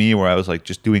level to me, where I was like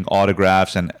just doing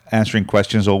autographs and answering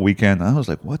questions all weekend. I was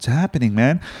like, "What's happening,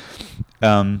 man?"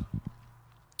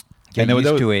 Get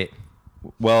used to it.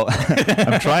 Well,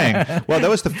 I'm trying. Well, that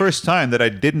was the first time that I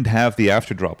didn't have the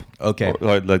after-drop. Okay,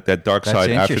 or like that dark side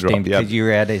after-drop. That's interesting because you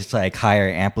were at this like higher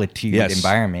amplitude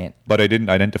environment, but I didn't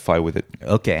identify with it.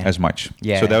 As much.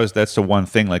 Yeah. So that's the one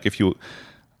thing. Like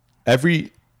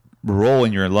every role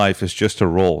in your life is just a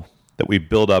role that we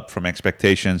build up from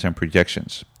expectations and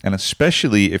projections. And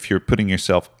especially if you're putting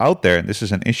yourself out there, and this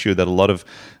is an issue that a lot of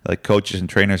like coaches and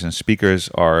trainers and speakers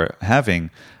are having,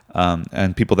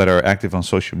 and people that are active on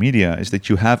social media, is that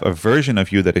you have a version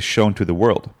of you that is shown to the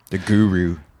world. The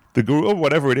guru, or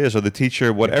whatever it is, or the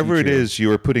teacher, whatever it is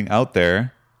you are putting out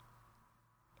there,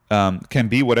 can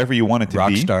be whatever you want it to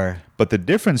be. Rockstar. But the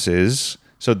difference is,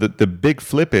 so the big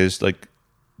flip is like,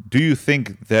 do you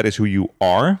think that is who you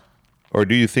are? Or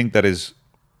do you think that is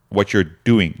what you're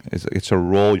doing? It's a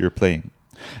role you're playing.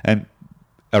 And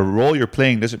a role you're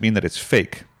playing doesn't mean that it's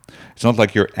fake. It's not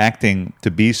like you're acting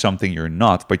to be something you're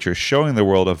not, but you're showing the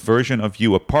world a version of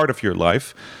you, a part of your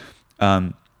life,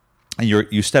 and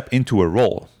you step into a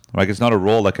role. Like it's not a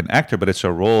role like an actor, but it's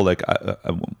a role like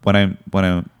when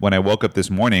I woke up this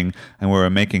morning and we were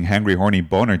making hangry, horny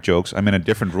boner jokes, I'm in a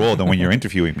different role than when you're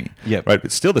interviewing me. Yep. Right?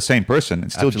 It's still the same person.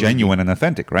 It's still Absolutely. Genuine and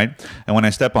authentic, right? And when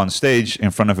I step on stage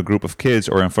in front of a group of kids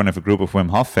or in front of a group of Wim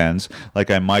Hof fans, like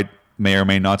I may or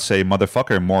may not say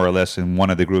motherfucker more or less in one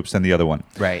of the groups than the other one.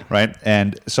 Right. Right?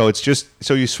 And so it's just,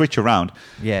 so you switch around.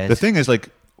 Yeah. The thing is like,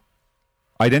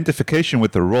 identification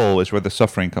with the role is where the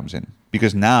suffering comes in,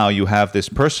 because now you have this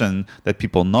person that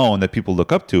people know and that people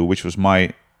look up to, which was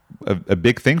a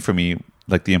big thing for me.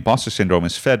 Like the imposter syndrome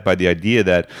is fed by the idea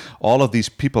that all of these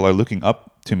people are looking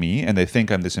up to me and they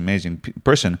think I'm this amazing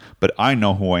person, but I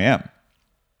know who I am,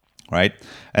 right?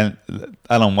 And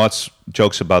Alan Watts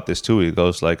jokes about this too. He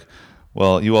goes like,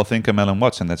 well, you all think I'm Alan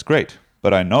Watts and that's great,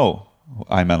 but I know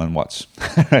I'm Alan Watts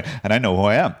and I know who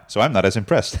I am, so I'm not as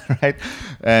impressed, right?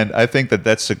 And I think that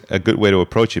that's a good way to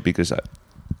approach it, because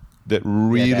that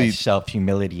really self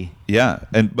humility. Yeah,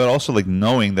 but also like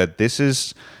knowing that this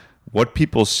is what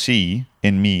people see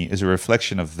in me is a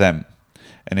reflection of them.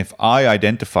 And if I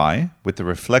identify with the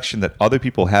reflection that other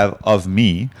people have of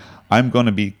me, I'm going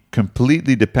to be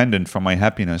completely dependent for my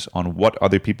happiness on what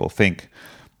other people think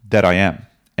that I am.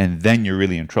 And then you're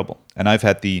really in trouble. And I've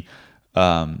had the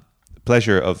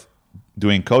pleasure of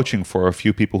doing coaching for a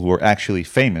few people who are actually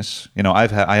famous. You know, I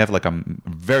have like a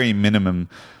very minimum.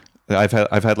 I've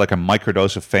had like a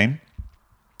microdose of fame,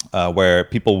 where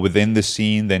people within the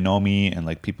scene, they know me, and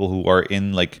like people who are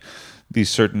in like these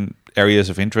certain areas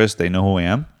of interest, they know who I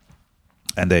am,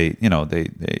 and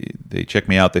they check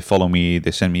me out, they follow me,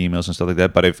 they send me emails and stuff like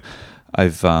that. But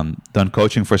I've done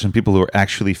coaching for some people who are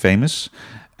actually famous,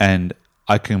 and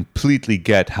I completely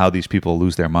get how these people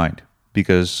lose their mind,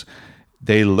 because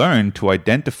they learn to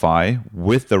identify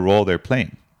with the role they're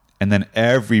playing. And then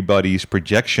everybody's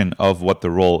projection of what the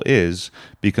role is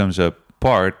becomes a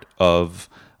part of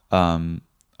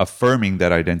affirming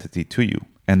that identity to you.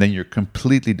 And then you're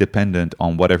completely dependent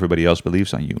on what everybody else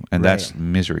believes on you. And that's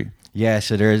misery. Yeah,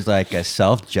 so there's like a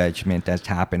self-judgment that's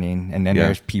happening. And then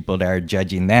there's people that are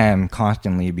judging them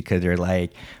constantly because they're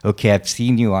like, okay, I've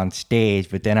seen you on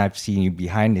stage, but then I've seen you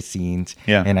behind the scenes.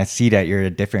 Yeah. And I see that you're a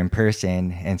different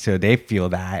person. And so they feel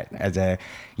that as a,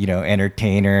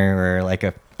 entertainer or like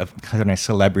a kind of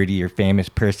celebrity or famous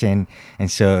person. And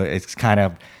so it's kind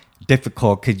of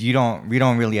difficult because we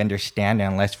don't really understand it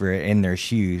unless we're in their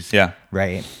shoes. Yeah.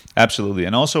 Right. Absolutely.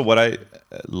 And also what I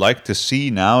like to see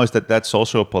now is that that's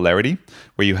also a polarity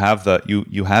where you have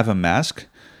you have a mask.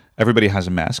 Everybody has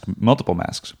a mask, multiple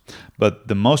masks. But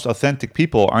the most authentic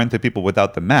people aren't the people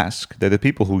without the mask. They're the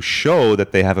people who show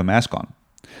that they have a mask on.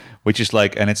 Which is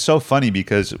like, and it's so funny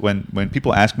because when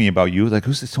people ask me about you, like,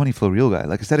 who's this Tony Floril guy?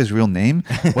 Like, is that his real name?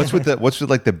 What's with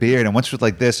like the beard, and what's with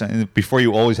like this? And before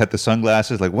you always had the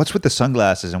sunglasses, like, what's with the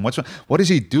sunglasses, and what does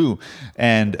he do?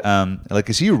 And like,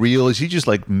 is he real? Is he just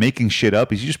like making shit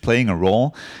up? Is he just playing a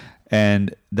role?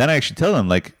 And then I actually tell him,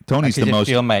 like, Tony's the most.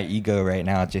 I feel my ego right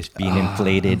now just being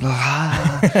inflated. And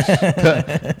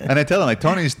I tell him, like,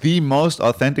 Tony's the most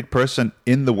authentic person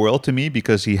in the world to me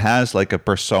because he has like a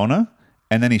persona.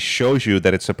 And then he shows you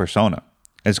that it's a persona.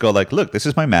 And it's go like, look, this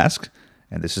is my mask,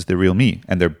 and this is the real me,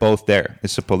 and they're both there.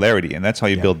 It's a polarity, and that's how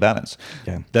you build balance.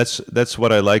 Yeah. That's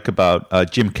what I like about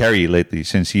Jim Carrey lately,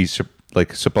 since he's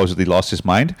like supposedly lost his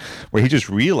mind, where he just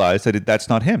realized that that's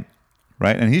not him,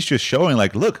 right? And he's just showing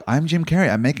like, look, I'm Jim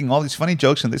Carrey. I'm making all these funny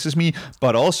jokes, and this is me,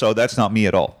 but also that's not me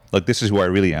at all. Like, this is who I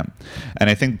really am. And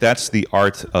I think that's the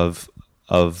art of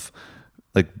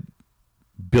like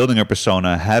building a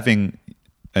persona, having.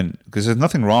 And because there's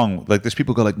nothing wrong, like there's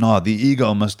people go like, no, the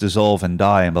ego must dissolve and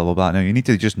die and blah, blah, blah. No, you need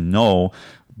to just know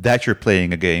that you're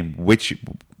playing a game, which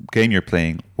game you're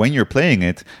playing, when you're playing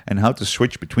it, and how to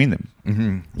switch between them.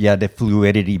 Mm-hmm. Yeah, the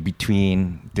fluidity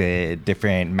between the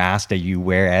different masks that you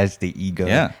wear as the ego.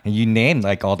 Yeah. And you named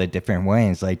like all the different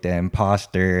ones, like the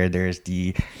imposter, there's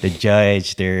the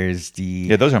judge, there's the...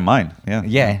 Yeah, those are mine.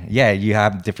 Yeah. Yeah, you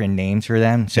have different names for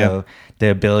them. So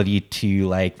the ability to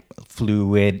like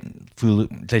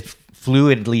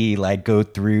fluidly like go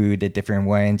through the different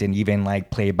ones and even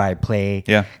like play by play,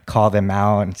 call them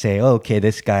out and say, oh, okay,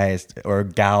 this guy is or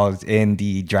gal's in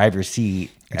the driver's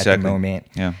seat at the moment.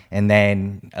 Yeah. And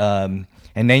then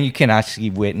you can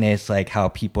actually witness like how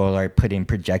people are putting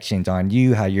projections on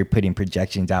you, how you're putting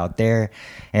projections out there.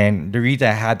 And the reason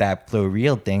I had that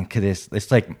Floril thing, because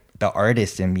it's like the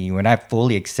artist in me, when I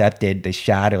fully accepted the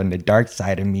shadow and the dark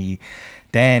side of me,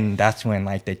 then that's when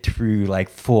like the true like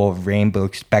full rainbow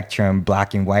spectrum,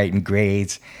 black and white and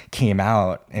grays came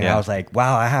out. And I was like,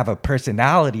 wow, I have a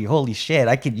personality. Holy shit.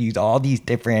 I could use all these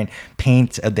different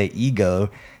paints of the ego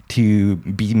to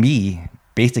be me,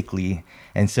 basically.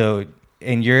 And so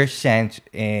in your sense,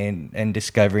 in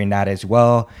discovering that as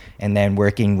well, and then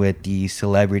working with the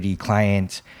celebrity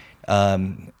clients,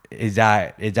 is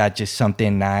that just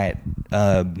something that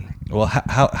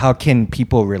how can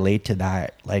people relate to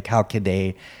that? Like, how could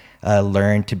they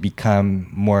learn to become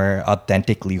more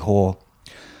authentically whole?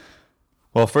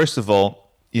 Well, first of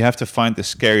all, you have to find the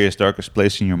scariest, darkest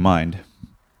place in your mind,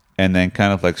 and then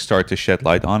kind of like start to shed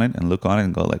light on it and look on it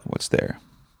and go like, what's there?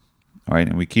 All right,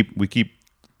 and we keep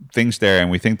things there and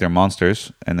we think they're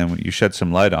monsters, and then you shed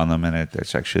some light on them and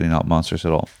it's actually not monsters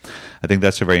at all. I think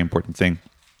that's a very important thing.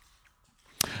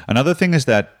 Another thing is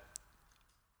that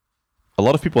a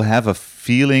lot of people have a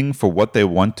feeling for what they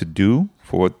want to do,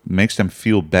 for what makes them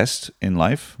feel best in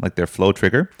life, like their flow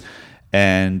trigger.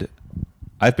 And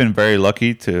I've been very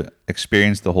lucky to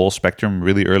experience the whole spectrum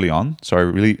really early on. So I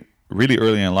really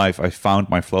early in life, I found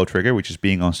my flow trigger, which is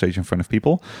being on stage in front of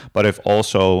people. But I've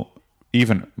also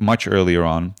even much earlier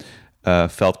on,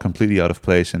 felt completely out of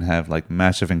place and have like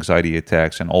massive anxiety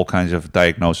attacks and all kinds of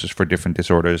diagnoses for different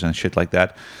disorders and shit like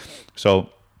that. So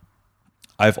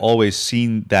I've always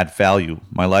seen that value.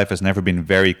 My life has never been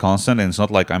very constant, and it's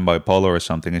not like I'm bipolar or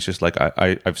something. It's just like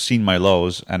I've seen my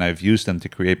lows and I've used them to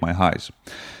create my highs.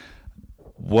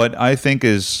 What I think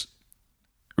is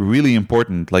really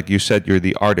important, like you said, you're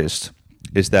the artist,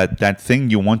 is that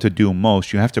thing you want to do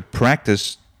most, you have to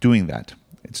practice doing that.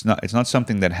 It's not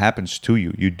something that happens to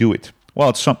you. You do it. Well,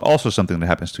 it's also something that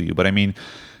happens to you. But I mean,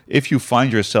 if you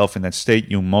find yourself in that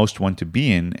state you most want to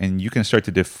be in, and you can start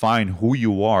to define who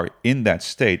you are in that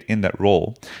state, in that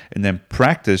role, and then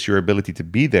practice your ability to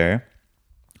be there,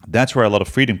 that's where a lot of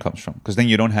freedom comes from. Because then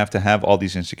you don't have to have all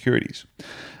these insecurities.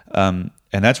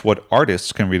 And that's what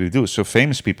artists can really do. So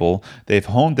famous people, they've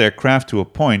honed their craft to a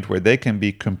point where they can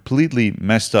be completely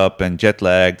messed up and jet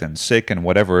lagged and sick and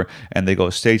whatever, and they go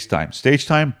stage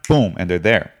time, boom, and they're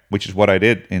there, which is what I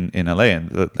did in LA,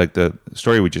 and like the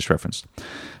story we just referenced.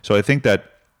 So I think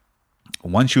that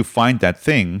once you find that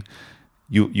thing,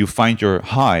 you find your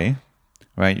high,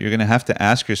 right? You're going to have to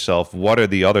ask yourself, what are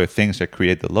the other things that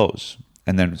create the lows?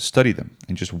 And then study them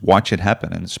and just watch it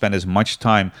happen and spend as much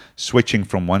time switching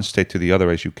from one state to the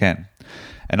other as you can.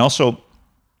 And also,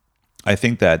 I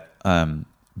think that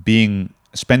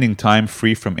spending time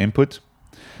free from input,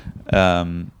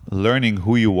 learning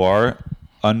who you are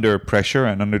under pressure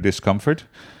and under discomfort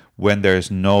when there's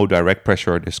no direct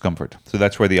pressure or discomfort. So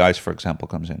that's where the ice, for example,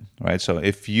 comes in, right? So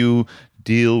if you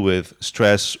deal with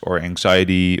stress or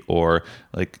anxiety, or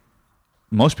like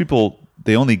most people,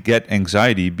 they only get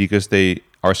anxiety because they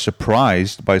are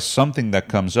surprised by something that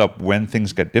comes up when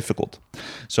things get difficult.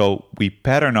 So we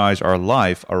patternize our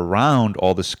life around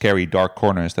all the scary dark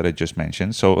corners that I just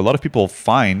mentioned. So a lot of people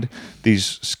find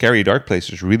these scary dark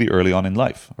places really early on in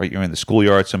life, right? You're in the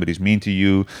schoolyard, somebody's mean to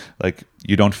you, like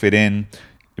you don't fit in,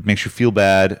 it makes you feel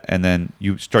bad, and then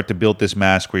you start to build this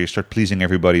mask where you start pleasing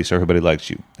everybody so everybody likes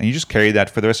you. And you just carry that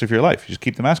for the rest of your life. You just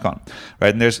keep the mask on,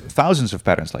 right? And there's thousands of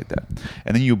patterns like that.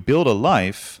 And then you build a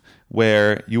life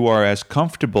where you are as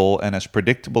comfortable and as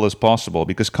predictable as possible,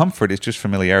 because comfort is just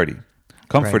familiarity.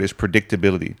 Comfort is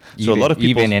predictability. So a lot of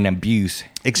people, even in abuse.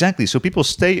 Exactly. So people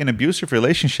stay in abusive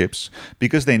relationships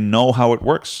because they know how it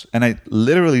works. And I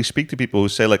literally speak to people who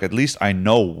say, like, at least I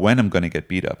know when I'm going to get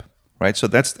beat up. Right? So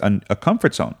that's a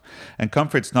comfort zone. And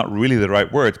comfort's not really the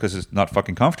right word because it's not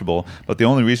fucking comfortable. But the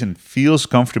only reason it feels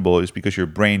comfortable is because your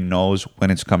brain knows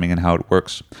when it's coming and how it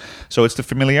works. So it's the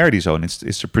familiarity zone. It's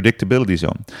the predictability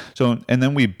zone. So, and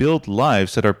then we build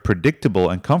lives that are predictable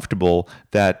and comfortable,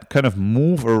 that kind of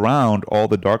move around all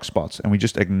the dark spots, and we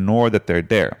just ignore that they're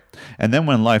there. And then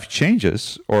when life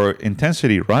changes or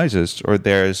intensity rises, or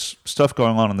there's stuff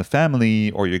going on in the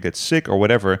family, or you get sick or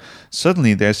whatever,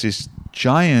 suddenly there's this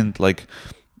giant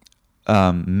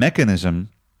mechanism,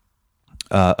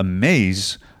 a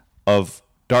maze of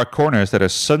dark corners that are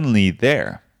suddenly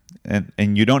there,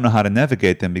 and you don't know how to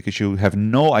navigate them because you have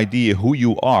no idea who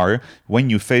you are when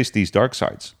you face these dark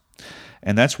sides.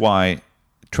 And that's why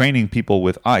training people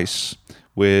with ice,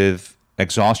 with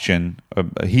exhaustion,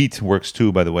 heat works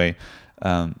too, by the way.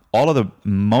 All of the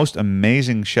most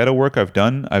amazing shadow work I've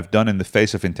done in the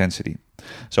face of intensity.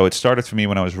 So it started for me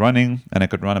when I was running, and I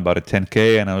could run about a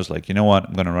 10K, and I was like, you know what,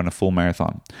 I'm going to run a full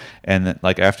marathon. And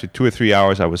like after 2 or 3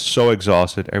 hours, I was so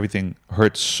exhausted. Everything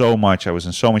hurt so much. I was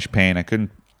in so much pain. I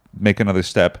couldn't make another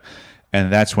step.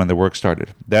 And that's when the work started.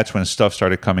 That's when stuff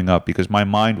started coming up, because my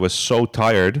mind was so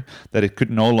tired that it could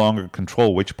no longer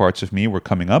control which parts of me were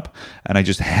coming up. And I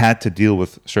just had to deal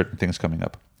with certain things coming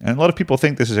up. And a lot of people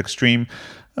think this is extreme.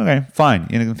 Okay, fine.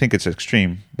 You can think it's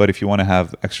extreme. But if you want to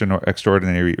have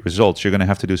extraordinary results, you're going to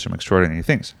have to do some extraordinary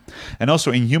things. And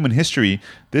also in human history,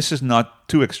 this is not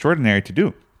too extraordinary to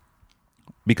do.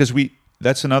 Because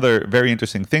that's another very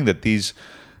interesting thing, that these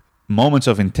moments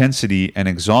of intensity and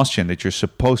exhaustion that you're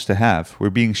supposed to have, we're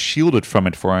being shielded from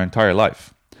it for our entire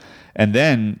life. And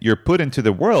then you're put into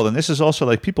the world, and this is also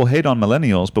like, people hate on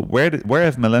millennials, but where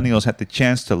have millennials had the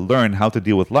chance to learn how to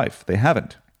deal with life? They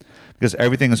haven't, because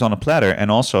everything is on a platter, and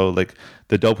also like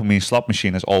the dopamine slot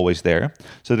machine is always there.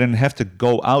 So they don't have to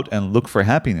go out and look for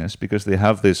happiness, because they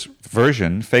have this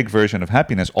fake version of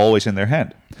happiness always in their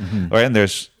head. Mm-hmm. Right? And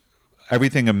there's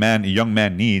everything a young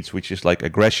man needs, which is like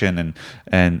aggression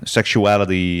and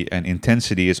sexuality and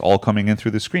intensity, is all coming in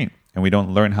through the screen, and we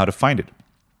don't learn how to find it.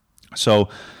 So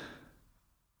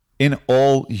in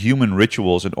all human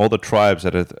rituals and all the tribes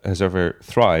that has ever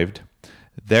thrived,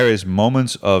 there is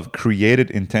moments of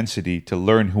created intensity to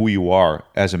learn who you are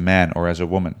as a man or as a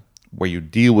woman, where you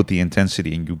deal with the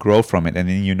intensity and you grow from it, and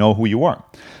then you know who you are,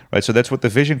 right? So that's what the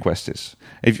Vision Quest is.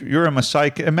 If you're a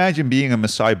Maasai, imagine being a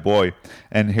Maasai boy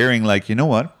and hearing like, you know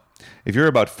what? If you're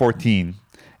about 14,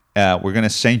 we're going to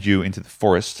send you into the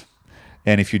forest,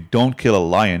 and if you don't kill a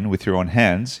lion with your own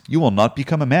hands, you will not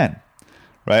become a man,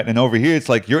 right? And over here, it's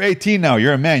like, you're 18 now,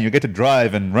 you're a man, you get to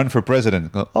drive and run for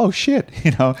president. Go, oh shit,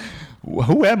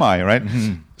 who am I, right?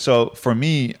 Mm-hmm. So for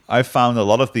me, I found a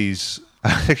lot of these.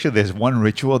 Actually, there's one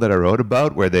ritual that I wrote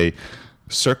about where they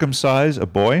circumcise a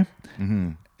boy,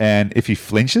 and if he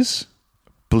flinches,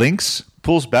 blinks,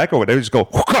 pulls back or whatever, just go,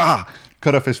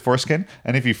 cut off his foreskin.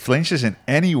 And if he flinches in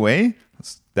any way,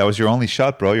 that was your only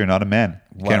shot, bro. You're not a man.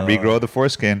 You can't regrow the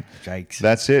foreskin. Yikes.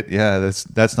 That's it. Yeah,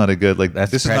 that's not a good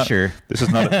That's pressure. This is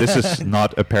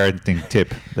not a parenting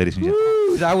tip, ladies and gentlemen.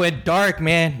 Woo, that went dark,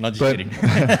 man. Not just kidding.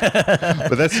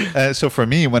 But that's so for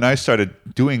me. When I started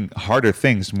doing harder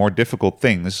things, more difficult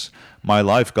things, my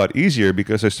life got easier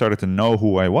because I started to know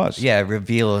who I was. Yeah, it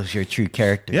reveals your true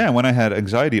character. Yeah, when I had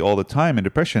anxiety all the time and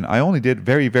depression, I only did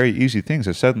very, very easy things.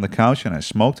 I sat on the couch and I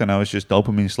smoked, and I was just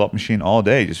dopamine slot machine all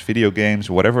day, just video games,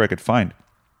 whatever I could find.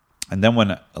 And then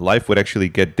when life would actually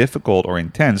get difficult or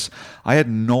intense, I had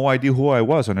no idea who I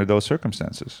was under those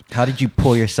circumstances. How did you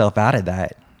pull yourself out of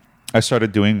that? I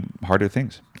started doing harder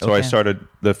things. So I started,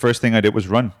 the first thing I did was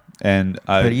run.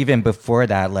 But even before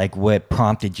that, like, what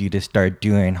prompted you to start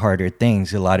doing harder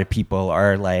things? A lot of people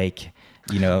are like,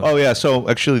 Oh yeah. So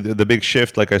actually, the big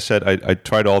shift, like I said, I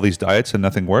tried all these diets and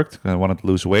nothing worked. I wanted to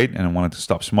lose weight and I wanted to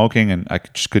stop smoking, and I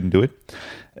just couldn't do it.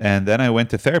 And then I went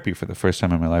to therapy for the first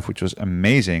time in my life, which was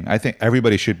amazing. I think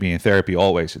everybody should be in therapy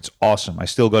always. It's awesome. I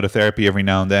still go to therapy every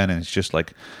now and then, and it's just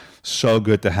like so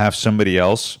good to have somebody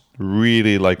else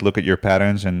really like look at your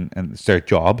patterns, and it's their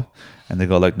job, and they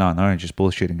go like, no, you're just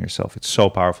bullshitting yourself. It's so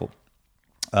powerful.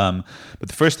 But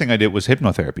the first thing I did was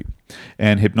hypnotherapy,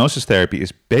 and hypnosis therapy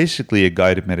is basically a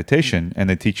guided meditation, and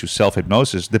they teach you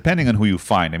self-hypnosis depending on who you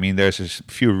find. I mean, there's a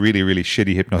few really, really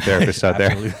shitty hypnotherapists out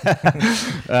there.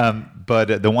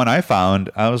 But the one I found,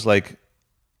 I was like,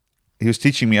 he was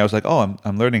teaching me, I was like, oh,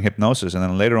 I'm learning hypnosis. And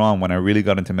then later on, when I really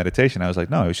got into meditation, I was like,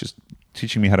 no, he was just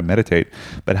teaching me how to meditate,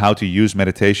 but how to use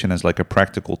meditation as like a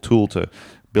practical tool to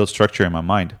build structure in my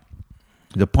mind.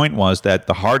 The point was that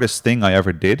the hardest thing I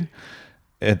ever did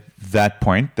at that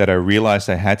point that I realized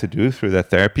I had to do through that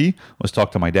therapy was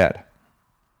talk to my dad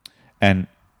and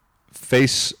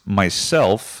face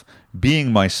myself,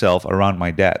 being myself around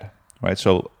my dad, right?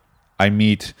 So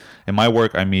in my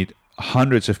work, I meet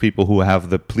hundreds of people who have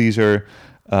the pleaser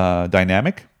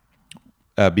dynamic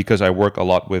because I work a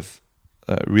lot with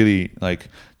really like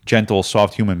gentle,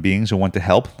 soft human beings who want to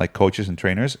help, like coaches and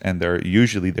trainers, and they're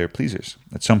usually pleasers.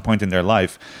 At some point in their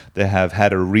life, they have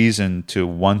had a reason to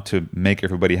want to make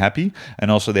everybody happy, and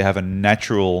also they have a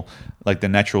natural, like the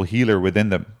natural healer within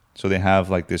them. So they have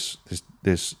like this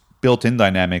built-in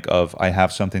dynamic of I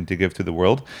have something to give to the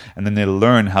world, and then they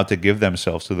learn how to give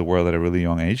themselves to the world at a really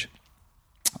young age.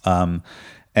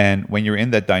 And when you're in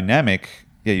that dynamic,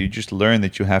 you just learn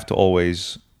that you have to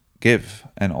always give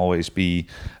and always be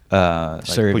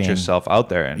put yourself out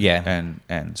there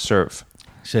and serve.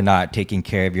 So not taking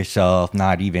care of yourself,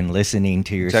 not even listening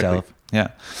to yourself. Exactly. Yeah.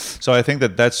 So I think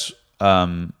that's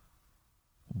one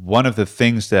of the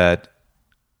things that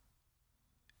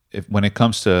when it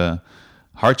comes to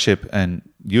hardship and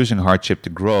using hardship to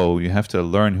grow, you have to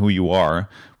learn who you are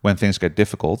when things get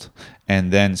difficult,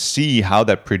 and then see how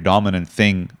that predominant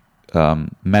thing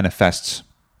manifests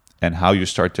and how you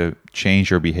start to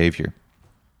change your behavior.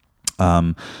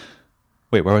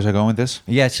 Wait, where was I going with this?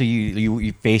 Yeah, so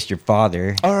you faced your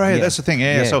father. All right, that's the thing.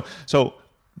 Yeah. So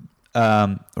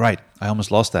right, I almost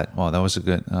lost that. Wow, that was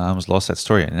I almost lost that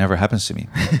story. It never happens to me.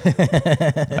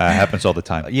 It happens all the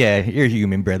time. Yeah, you're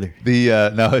human, brother.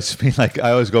 No, it's been like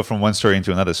I always go from one story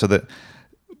into another. So that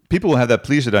people who have that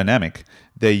pleaser dynamic,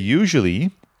 they usually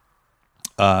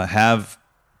have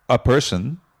a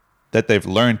person that they've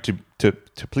learned to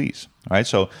please. Right.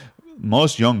 So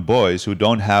most young boys who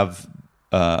don't have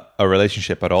a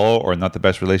relationship at all, or not the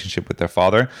best relationship with their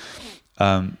father,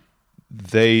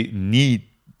 they need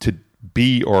to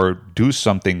be or do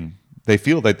something. They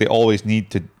feel that they always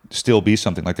need to still be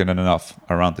something, like they're not enough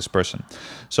around this person.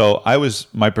 So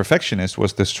my perfectionist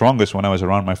was the strongest when I was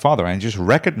around my father. I just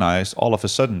recognized all of a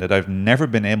sudden that I've never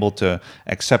been able to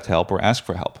accept help or ask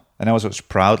for help. And I was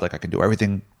proud, like I can do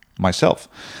everything myself.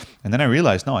 And then I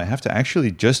realized, no, I have to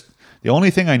actually the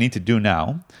only thing I need to do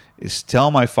now is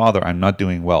tell my father I'm not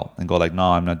doing well, and go like,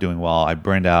 no, I'm not doing well. I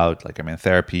burned out, like I'm in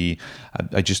therapy.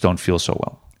 I just don't feel so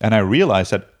well. And I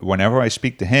realized that whenever I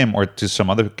speak to him or to some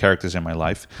other characters in my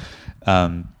life,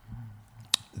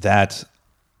 that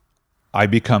I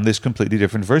become this completely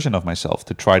different version of myself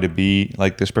to try to be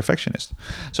like this perfectionist.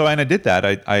 So, and I did that.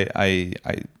 I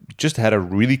just had a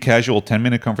really casual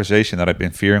 10-minute conversation that I've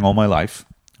been fearing all my life,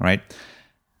 right?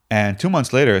 And 2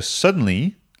 months later,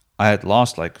 suddenly I had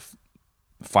lost like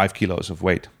 5 kilos of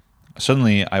weight.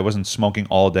 Suddenly I wasn't smoking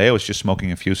all day. I was just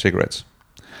smoking a few cigarettes.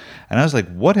 And I was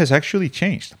like, what has actually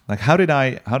changed? Like, how did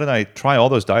I try all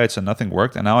those diets and nothing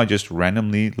worked? And now I just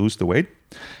randomly lose the weight.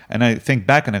 And I think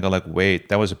back and I go like, wait,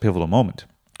 that was a pivotal moment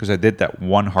because I did that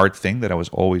one hard thing that I was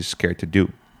always scared to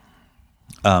do.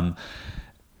 And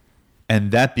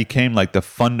that became like the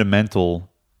fundamental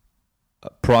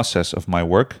process of my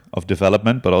work, of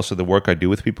development, but also the work I do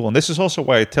with people. And this is also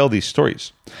why I tell these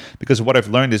stories, because what I've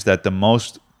learned is that the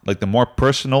more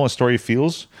personal a story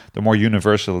feels, the more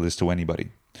universal it is to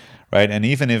anybody. Right. And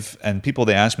even and people,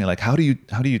 they ask me like, how do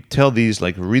you tell these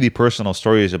like really personal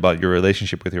stories about your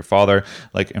relationship with your father,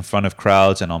 like in front of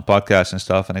crowds and on podcasts and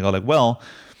stuff? And I go like, well,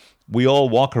 we all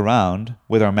walk around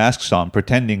with our masks on,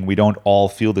 pretending we don't all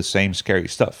feel the same scary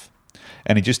stuff.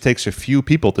 And it just takes a few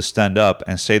people to stand up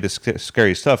and say this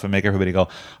scary stuff and make everybody go,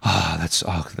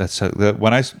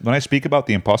 when I speak about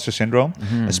the imposter syndrome,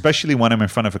 especially when I'm in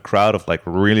front of a crowd of like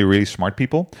really, really smart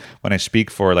people, when I speak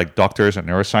for like doctors and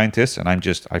neuroscientists, and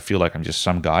I feel like I'm just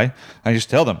some guy, I just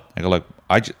tell them, I go like,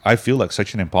 I feel like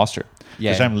such an imposter.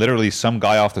 Because I'm literally some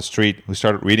guy off the street who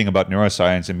started reading about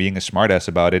neuroscience and being a smartass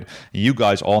about it. And you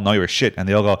guys all know your shit. And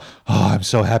they all go, oh, I'm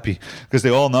so happy. Because they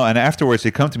all know. And afterwards,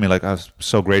 they come to me like, I was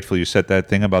so grateful you said that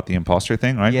thing about the imposter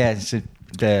thing, right? Yeah, it's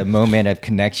the moment of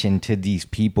connection to these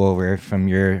people where from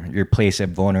your place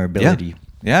of vulnerability.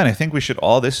 Yeah, and I think we should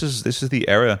all, this is the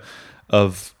era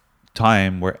of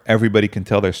time where everybody can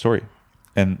tell their story.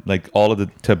 And like all of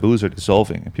the taboos are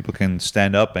dissolving. And people can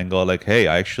stand up and go like, hey,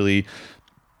 I actually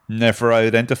never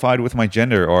identified with my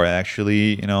gender, or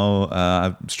actually,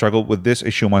 I've struggled with this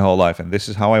issue my whole life, and this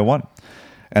is how I won.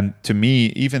 And to me,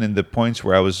 even in the points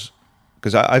where I was,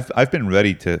 because I've been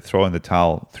ready to throw in the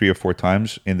towel 3 or 4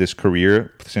 times in this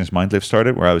career since Mindlift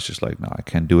started, where I was just like, no, I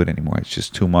can't do it anymore. It's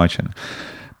just too much and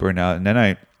burn out. And then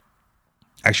I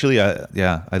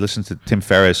listened to Tim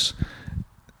Ferriss.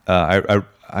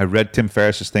 I read Tim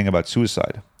Ferriss's thing about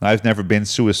suicide. I've never been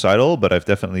suicidal, but I've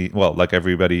definitely, well, like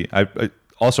everybody,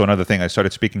 also another thing, I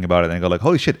started speaking about it and I go like,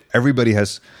 holy shit, everybody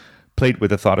has played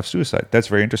with the thought of suicide. That's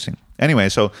very interesting. Anyway,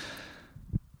 so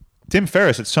Tim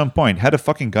Ferriss at some point had a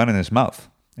fucking gun in his mouth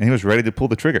and he was ready to pull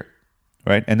the trigger,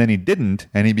 right? And then he didn't,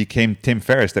 and he became Tim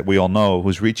Ferriss that we all know,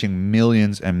 who's reaching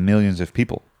millions and millions of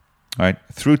people, right?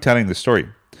 Through telling the story.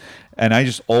 And I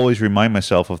just always remind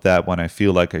myself of that when I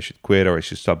feel like I should quit or I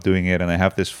should stop doing it. And I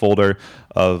have this folder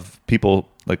of people,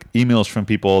 like emails from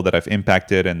people that I've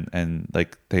impacted, and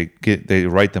like they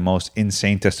write the most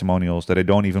insane testimonials that I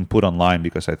don't even put online,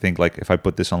 because I think like if I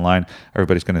put this online,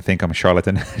 everybody's going to think I'm a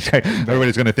charlatan.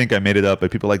 Everybody's going to think I made it up.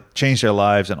 But people like change their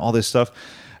lives and all this stuff.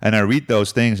 And I read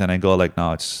those things and I go like,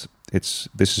 no, this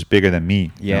is bigger than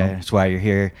me. Yeah, that's why you're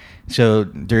here. So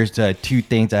there's 2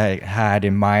 things I had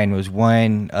in mind. Was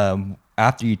one,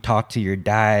 after you talked to your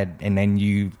dad and then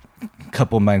you a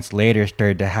couple months later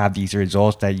started to have these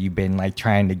results that you've been like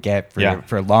trying to get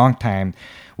for a long time,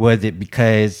 was it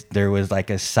because there was like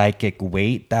a psychic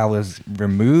weight that was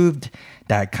removed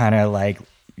that kind of like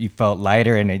you felt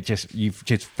lighter, and you've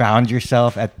just found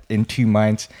yourself in 2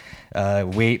 months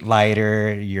weight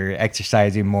lighter, you're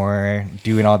exercising more,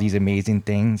 doing all these amazing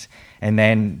things? And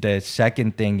then the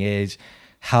second thing is,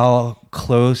 how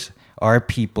close are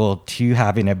people to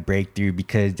having a breakthrough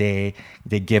because they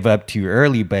give up too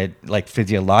early? But like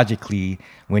physiologically,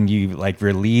 when you like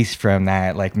release from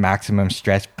that like maximum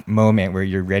stress moment where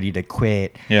you're ready to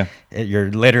quit,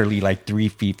 you're literally like 3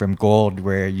 feet from gold,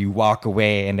 where you walk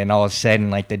away and then all of a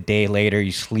sudden like the day later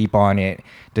you sleep on it,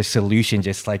 the solution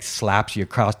just like slaps you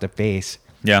across the face.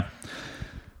 Yeah.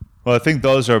 Well, I think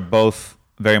those are both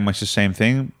very much the same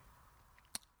thing.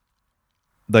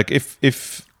 Like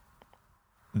if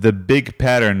the big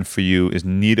pattern for you is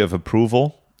need of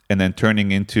approval and then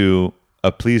turning into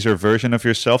a pleaser version of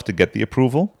yourself to get the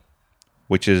approval,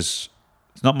 which is,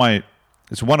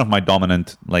 it's one of my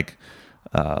dominant, like,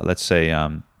 let's say,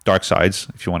 dark sides,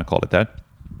 if you want to call it that.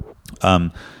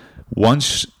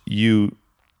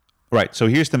 Right, so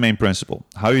here's the main principle.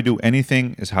 How you do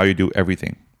anything is how you do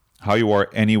everything. How you are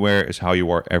anywhere is how you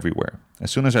are everywhere.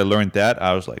 As soon as I learned that,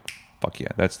 I was like, fuck yeah,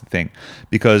 that's the thing.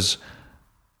 Because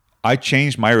I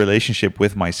changed my relationship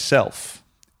with myself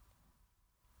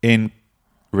in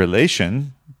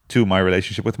relation to my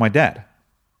relationship with my dad,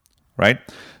 right?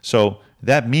 So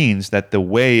that means that the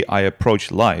way I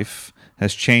approach life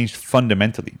has changed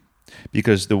fundamentally,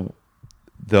 because the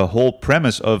the whole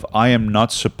premise of I am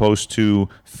not supposed to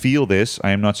feel this,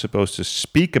 I am not supposed to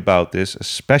speak about this,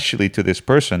 especially to this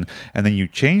person, and then you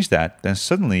change that, then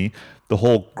suddenly the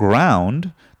whole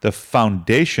ground, the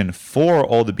foundation for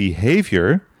all the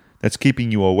behavior that's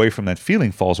keeping you away from that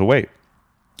feeling falls away.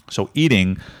 So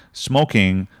eating,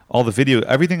 smoking, all the video,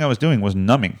 everything I was doing was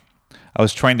numbing. I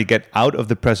was trying to get out of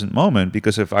the present moment,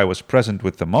 because if I was present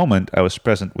with the moment, I was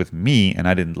present with me, and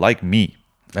I didn't like me.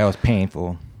 That was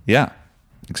painful. Yeah,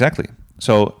 exactly.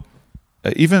 So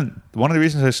even one of the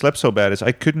reasons I slept so bad is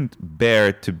I couldn't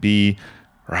bear to be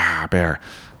bear.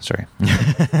 Sorry.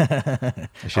 I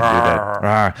should do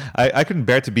that. I couldn't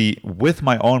bear to be with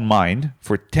my own mind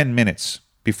for 10 minutes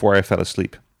before I fell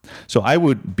asleep. So I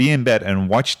would be in bed and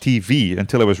watch TV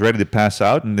until I was ready to pass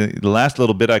out. And the last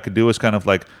little bit I could do was kind of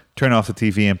like turn off the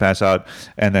TV and pass out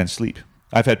and then sleep.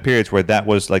 I've had periods where that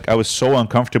was like, I was so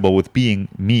uncomfortable with being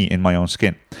me in my own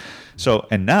skin. So,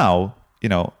 and now, you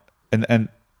know, and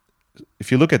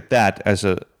if you look at that as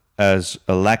a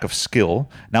lack of skill,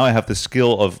 now I have the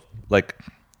skill of like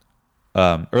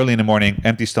early in the morning,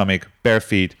 empty stomach, bare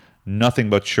feet, nothing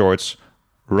but shorts,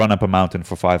 run up a mountain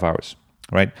for 5 hours,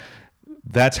 right?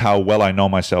 That's how well I know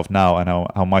myself now, and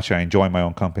how much I enjoy my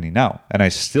own company now. And I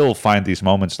still find these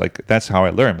moments, like that's how I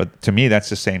learn. But to me, that's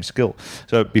the same skill.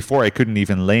 So before I couldn't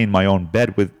even lay in my own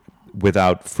bed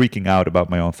without freaking out about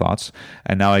my own thoughts.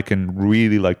 And now I can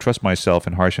really like trust myself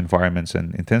in harsh environments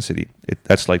and intensity.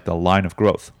 That's like the line of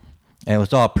growth. And it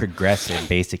was all progressive,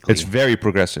 basically. It's very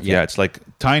progressive. Yeah, it's like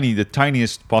the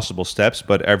tiniest possible steps,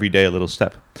 but every day a little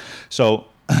step. So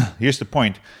here's the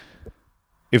point.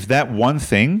 If that one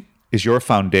thing is your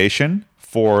foundation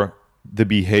for the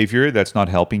behavior that's not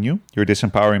helping you, your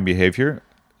disempowering behavior,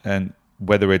 and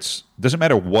whether doesn't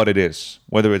matter what it is,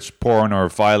 whether it's porn or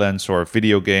violence or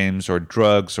video games or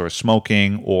drugs or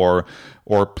smoking or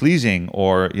pleasing,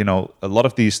 or, you know, a lot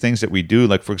of these things that we do,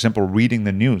 like for example, reading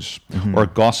the news or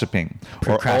gossiping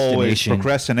or always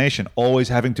procrastination, always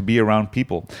having to be around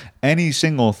people, any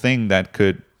single thing that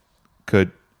could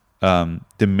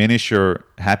diminish your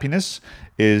happiness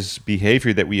is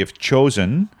behavior that we have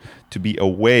chosen to be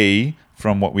away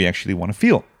from what we actually want to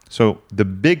feel. So the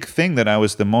big thing that I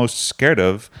was the most scared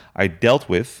of, I dealt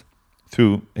with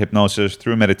through hypnosis,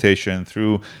 through meditation,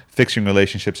 through fixing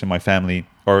relationships in my family,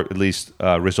 or at least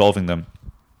resolving them.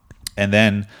 And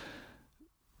then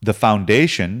the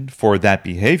foundation for that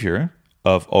behavior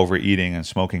of overeating and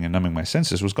smoking and numbing my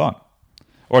senses was gone.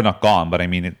 Or not gone, but I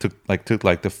mean, it took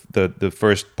the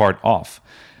first part off.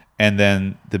 And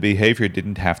then the behavior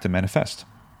didn't have to manifest.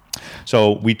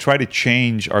 So we try to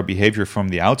change our behavior from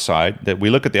the outside, that we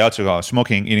look at the outside,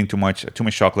 smoking, eating too much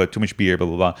chocolate, too much beer, blah,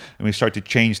 blah, blah. And we start to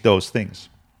change those things.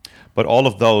 But all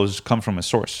of those come from a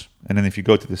source. And then if you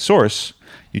go to the source,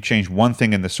 you change one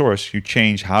thing in the source, you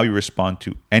change how you respond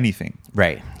to anything.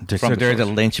 Right. So there's a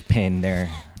linchpin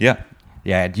there. Yeah.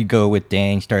 Yeah, you go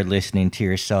within, start listening to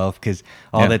yourself, because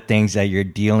all the things that you're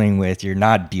dealing with, you're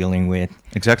not dealing with.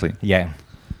 Exactly. Yeah.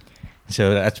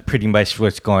 So that's pretty much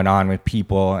what's going on with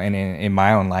people, and in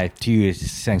my own life too. Is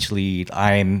essentially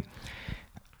I'm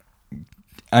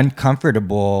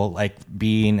uncomfortable, like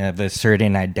being of a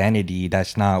certain identity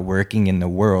that's not working in the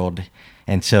world,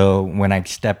 and so when I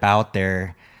step out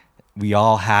there, we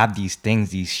all have these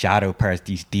things, these shadow parts,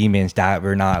 these demons that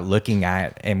we're not looking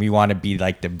at, and we want to be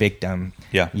like the victim.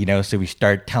 Yeah. You know, so we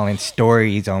start telling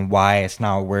stories on why it's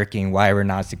not working, why we're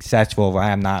not successful, why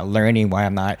I'm not learning, why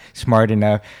I'm not smart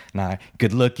enough, not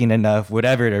good looking enough,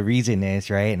 whatever the reason is,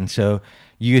 right? And so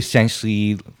you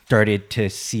essentially started to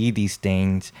see these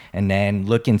things and then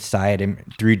look inside and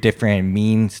through different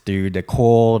means, through the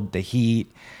cold, the heat,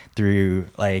 through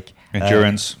like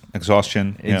endurance,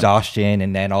 exhaustion,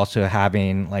 and then also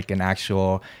having like an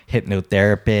actual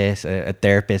hypnotherapist, a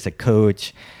therapist, a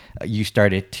coach. You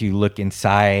started to look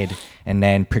inside and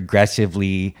then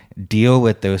progressively deal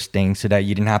with those things so that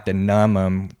you didn't have to numb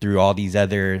them through all these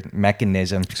other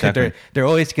mechanisms. Exactly. They're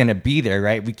always going to be there,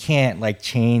 right? We can't like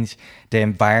change the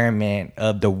environment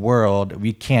of the world.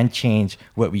 We can change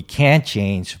what we can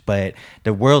change, but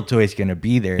the world's always going to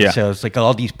be there. Yeah. So it's like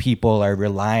all these people are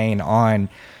relying on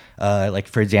like,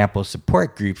 for example,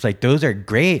 support groups. Like those are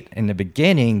great in the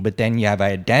beginning, but then you have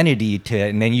identity to it,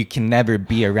 and then you can never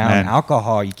be around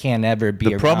alcohol. You can't ever be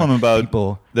around people. The problem about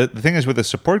the thing is with a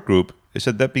support group is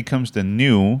that becomes the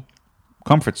new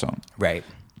comfort zone. Right.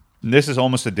 And this is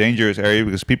almost a dangerous area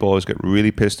because people always get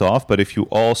really pissed off. But if you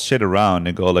all sit around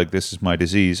and go like, "This is my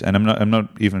disease," and I'm not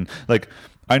even like,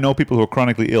 I know people who are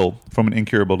chronically ill from an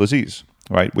incurable disease,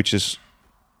 right? Which is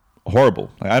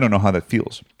horrible. Like, I don't know how that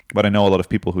feels, but I know a lot of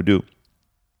people who do.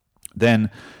 Then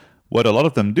what a lot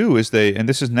of them do is and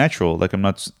this is natural, like I'm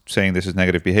not saying this is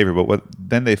negative behavior, but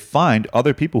then they find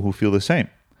other people who feel the same.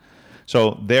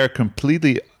 So they're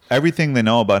everything they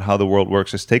know about how the world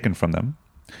works is taken from them.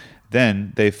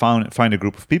 Then they find a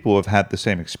group of people who have had the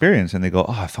same experience, and they go,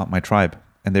 I found my tribe,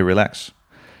 and they relax.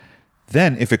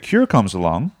 Then if a cure comes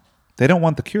along, they don't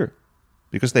want the cure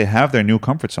because they have their new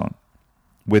comfort zone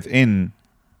within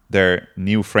their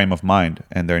new frame of mind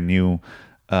and their new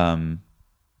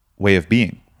way of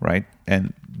being, right?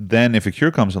 And then if a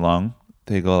cure comes along,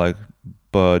 they go like,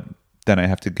 but then I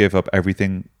have to give up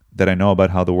everything that I know about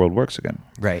how the world works again.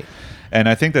 Right. And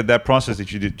I think that process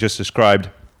that you just described,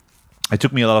 it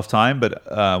took me a lot of time, but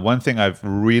one thing I've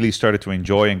really started to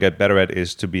enjoy and get better at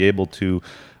is to be able to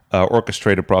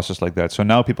orchestrate a process like that. So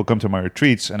now people come to my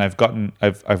retreats, and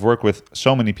I've worked with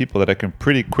so many people that I can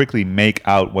pretty quickly make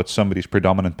out what somebody's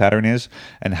predominant pattern is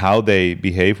and how they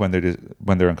behave when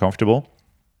they're uncomfortable,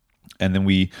 and then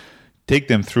we take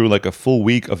them through like a full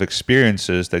week of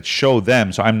experiences that show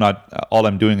them. So all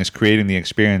I'm doing is creating the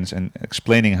experience and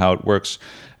explaining how it works,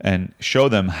 and show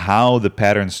them how the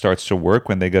pattern starts to work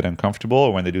when they get uncomfortable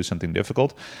or when they do something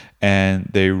difficult. And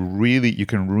you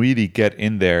can really get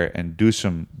in there and do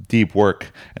some deep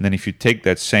work. And then if you take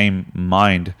that same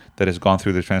mind that has gone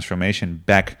through the transformation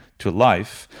back to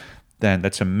life, then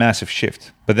that's a massive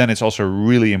shift. But then it's also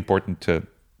really important to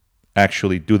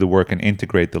actually do the work and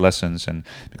integrate the lessons. And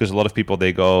because a lot of people,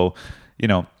 they go,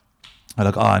 are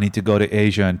like, I need to go to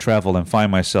Asia and travel and find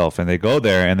myself. And they go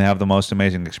there and they have the most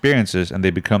amazing experiences, and they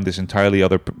become this entirely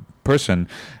other person.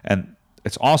 And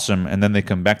it's awesome. And then they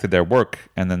come back to their work,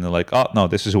 and then they're like, oh, no,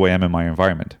 this is who I am in my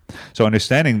environment. So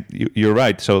understanding, you're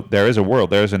right. So there is a world,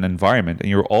 there is an environment, and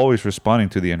you're always responding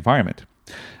to the environment.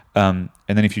 And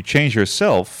then if you change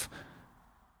yourself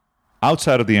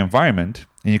outside of the environment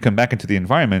and you come back into the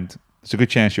environment, it's a good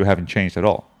chance you haven't changed at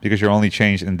all, because you're only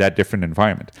changed in that different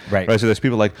environment. Right. So there's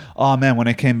people like, oh man, when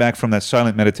I came back from that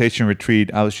silent meditation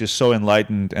retreat, I was just so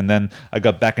enlightened, and then I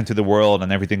got back into the world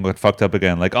and everything got fucked up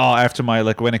again. Like, after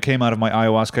when I came out of my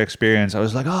ayahuasca experience, I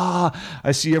was like,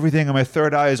 I see everything and my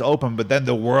third eye is open, but then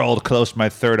the world closed my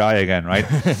third eye again, right?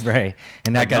 Right.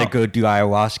 And I got to go do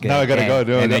ayahuasca. Now I got to go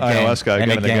do ayahuasca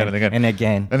again and again and again. And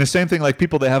again. And the same thing, like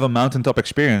people, they have a mountaintop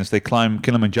experience. They climb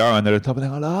Kilimanjaro and they're at the top, and they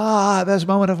go, best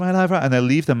moment of my life. And they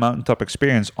leave the mountaintop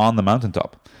experience on the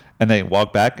mountaintop, and they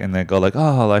walk back and they go like,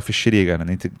 life is shitty again, I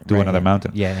need to do another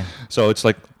mountain. Yeah. So it's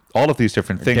like all of these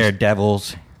different things. They're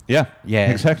devils. Yeah,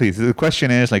 Yeah, exactly. So the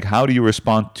question is like, how do you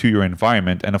respond to your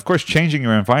environment? And of course, changing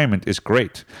your environment is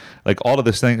great. Like all of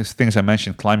the things I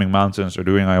mentioned, climbing mountains or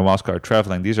doing ayahuasca or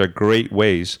traveling, these are great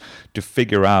ways to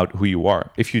figure out who you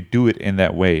are if you do it in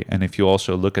that way. And if you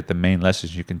also look at the main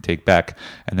lessons you can take back,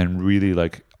 and then really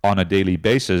like on a daily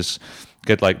basis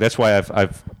get like, that's why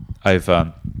I've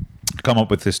come up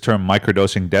with this term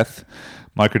microdosing death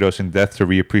to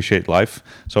reappreciate life.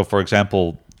 So for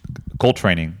example, cold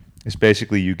training is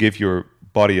basically you give your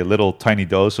body a little tiny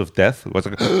dose of death. What's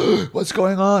like, what's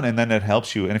going on? And then it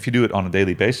helps you. And if you do it on a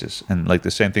daily basis, and like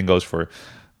the same thing goes for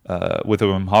with the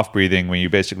Wim Hof breathing, when you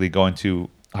basically go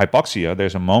into hypoxia,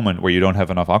 there's a moment where you don't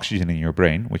have enough oxygen in your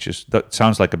brain, that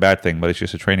sounds like a bad thing, but it's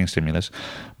just a training stimulus.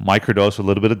 Microdose a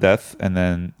little bit of death, and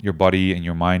then your body and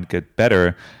your mind get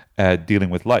better at dealing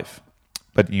with life.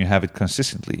 But you have it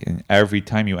consistently, and every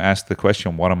time you ask the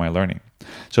question, what am I learning?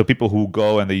 So people who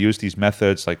go and they use these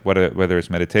methods, like whether it's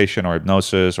meditation or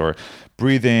hypnosis or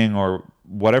breathing or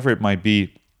whatever it might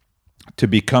be, to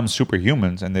become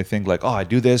superhumans, and they think like, I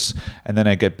do this and then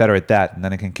I get better at that, and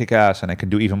then I can kick ass and I can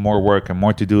do even more work and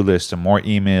more to-do lists and more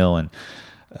email and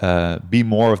be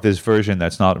more of this version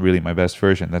that's not really my best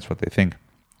version. That's what they think.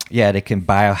 Yeah, they can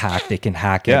biohack, they can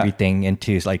hack everything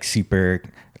into like super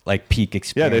like peak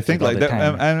experience. Yeah, they think like that,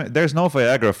 and there's no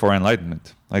Viagra for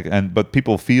enlightenment. But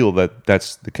people feel that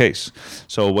that's the case.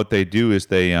 So what they do is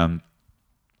they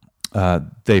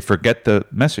forget the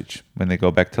message when they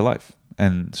go back to life.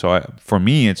 And so for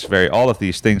me, it's all of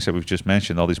these things that we've just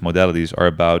mentioned, all these modalities are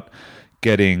about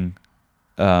getting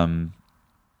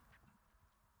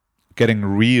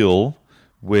real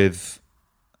with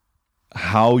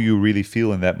how you really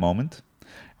feel in that moment,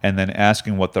 and then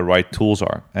asking what the right tools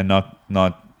are, and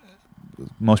not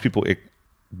most people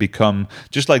become,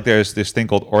 just like there's this thing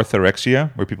called orthorexia,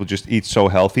 where people just eat so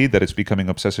healthy that it's becoming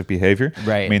obsessive behavior.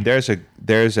 Right. I mean, there's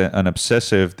an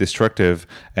obsessive, destructive,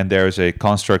 and there's a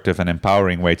constructive and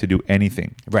empowering way to do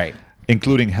anything. Right.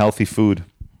 Including healthy food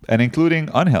and including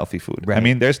unhealthy food. Right. I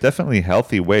mean, there's definitely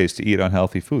healthy ways to eat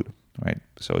unhealthy food, right?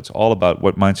 So it's all about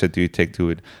what mindset do you take to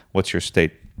it? What's your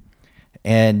state?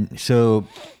 And so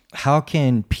how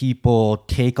can people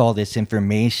take all this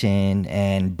information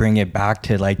and bring it back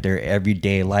to like their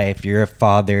everyday life? You're a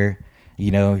father,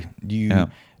 you know, Yeah.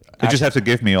 They just have to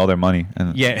give me all their money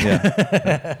and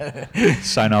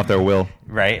sign off their will.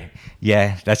 Right.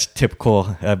 Yeah, that's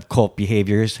typical of cult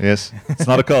behaviors. Yes, it's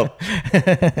not a cult.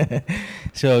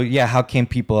 So yeah, how can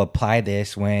people apply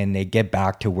this when they get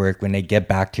back to work, when they get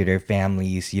back to their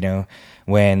families, you know,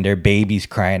 when their baby's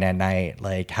crying at night?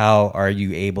 Like, how are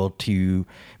you able to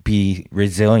be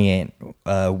resilient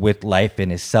with life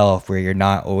in itself, where you're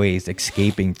not always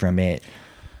escaping from it?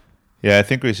 Yeah, I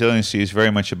think resiliency is very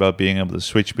much about being able to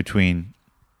switch between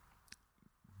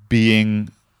being.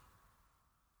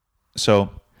 So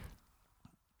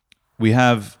we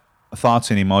have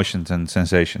thoughts and emotions and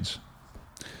sensations,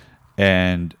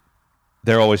 and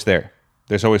they're always there.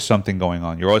 There's always something going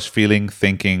on. You're always feeling,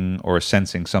 thinking, or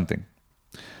sensing something.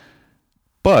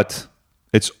 But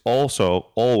it's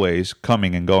also always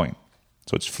coming and going.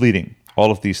 So it's fleeting. All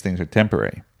of these things are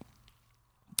temporary.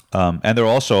 And they're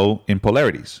also in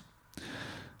polarities.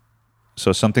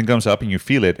 So something comes up and you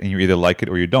feel it and you either like it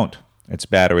or you don't. It's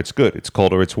bad or it's good. It's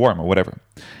cold or it's warm or whatever.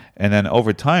 And then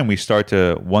over time, we start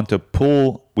to want to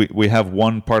pull. We have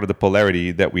one part of the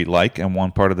polarity that we like and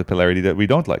one part of the polarity that we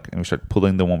don't like. And we start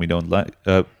pulling the one we don't like,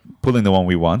 pulling the one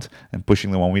we want and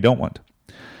pushing the one we don't want.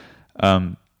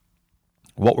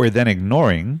 What we're then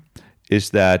ignoring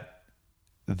is that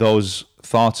those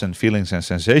thoughts and feelings and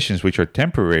sensations, which are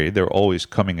temporary, they're always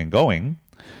coming and going.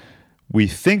 We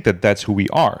think that that's who we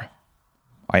are.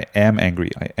 I am angry.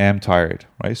 I am tired,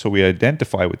 right? So we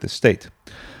identify with the state.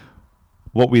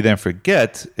 What we then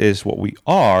forget is what we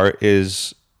are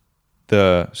is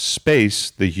the space,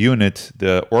 the unit,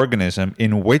 the organism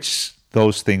in which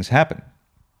those things happen.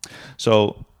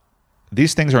 So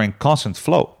these things are in constant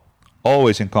flow,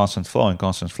 always in constant flow,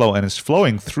 and it's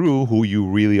flowing through who you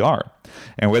really are.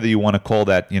 And whether you want to call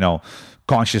that, you know,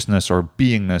 consciousness or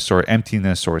beingness or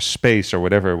emptiness or space or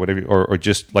whatever, or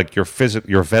just like your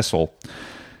vessel,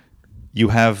 you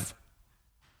have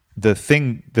the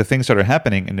things that are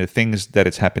happening and the things that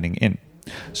it's happening in.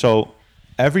 So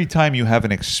every time you have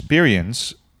an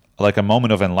experience, like a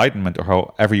moment of enlightenment or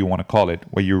however you want to call it,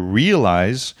 where you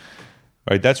realize,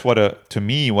 right, that's what a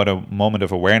moment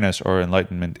of awareness or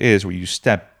enlightenment is, where you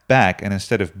step back and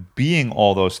instead of being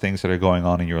all those things that are going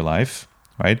on in your life,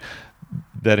 right,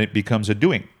 that it becomes a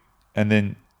doing. And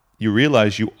then you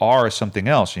realize you are something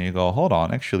else and you go, hold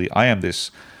on, actually, I am this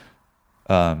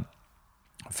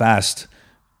vast,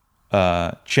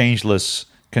 changeless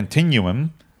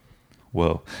continuum.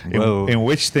 Whoa. In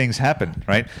which things happen,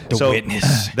 right? The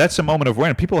witness. That's a moment of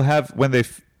awareness. People have,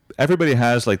 everybody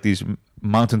has like these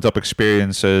mountaintop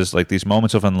experiences, like these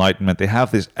moments of enlightenment. They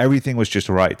have this, everything was just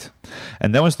right.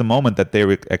 And that was the moment that they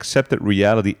accepted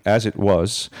reality as it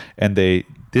was, and they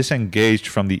disengaged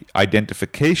from the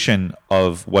identification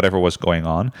of whatever was going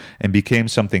on and became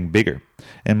something bigger.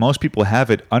 And most people have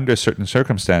it under certain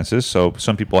circumstances. So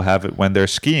some people have it when they're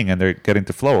skiing and they're getting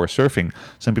to flow, or surfing.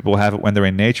 Some people have it when they're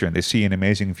in nature and they see an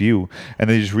amazing view. And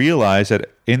they just realize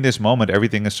that in this moment,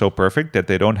 everything is so perfect that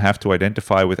they don't have to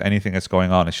identify with anything that's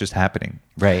going on. It's just happening.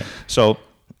 Right. So,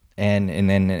 and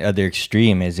then the other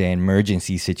extreme is in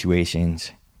emergency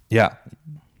situations. Yeah.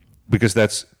 Because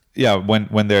that's, yeah,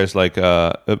 when there's like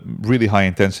a really high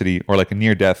intensity or like a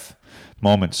near death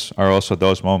moments are also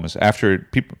those moments. After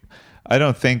people, I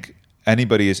don't think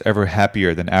anybody is ever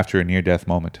happier than after a near death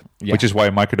moment, which is why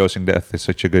microdosing death is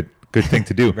such a good thing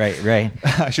to do. Right.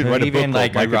 I should write a book even called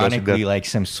like Microdosing ironically, Death. like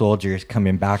some soldiers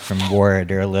coming back from war,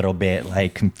 they're a little bit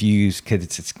like confused because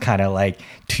it's kind of like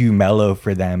too mellow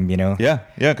for them, you know? Yeah,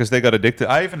 because they got addicted.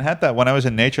 I even had that when I was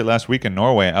in nature last week in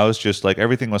Norway. I was just like,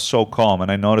 everything was so calm,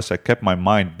 and I noticed I kept my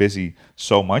mind busy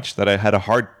so much that I had a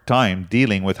hard time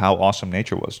dealing with how awesome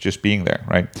nature was, just being there,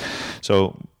 right?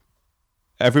 So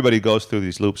everybody goes through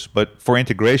these loops. But for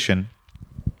integration,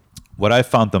 what I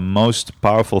found the most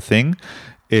powerful thing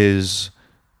is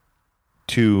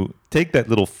to take that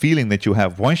little feeling that you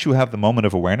have once you have the moment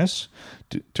of awareness,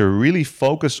 to really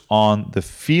focus on the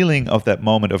feeling of that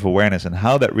moment of awareness and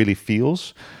how that really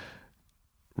feels,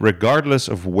 regardless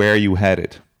of where you had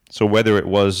it. So whether it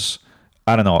was,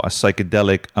 I don't know, a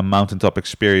psychedelic, a mountaintop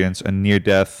experience, a near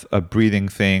death, a breathing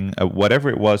thing, whatever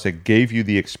it was that gave you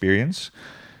the experience,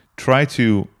 try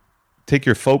to take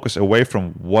your focus away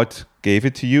from what gave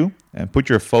it to you and put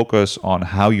your focus on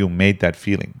how you made that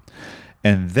feeling.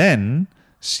 And then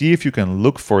see if you can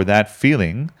look for that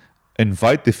feeling,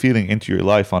 invite the feeling into your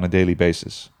life on a daily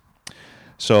basis.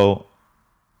 So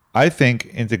I think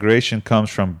integration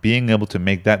comes from being able to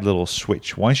make that little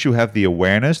switch. Once you have the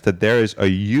awareness that there is a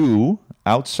you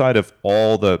outside of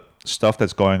all the stuff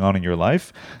that's going on in your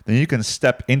life, then you can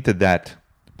step into that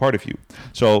part of you.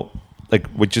 So like,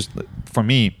 which is for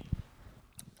me,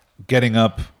 getting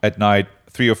up at night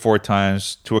 3 or 4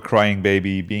 times to a crying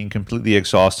baby, being completely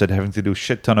exhausted, having to do a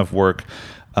shit ton of work,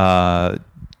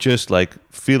 just like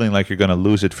feeling like you're going to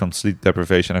lose it from sleep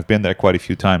deprivation. I've been there quite a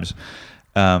few times.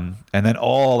 And then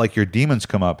all like your demons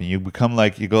come up and you become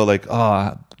like, you go like,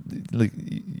 oh, like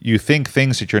you think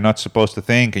things that you're not supposed to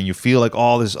think, and you feel like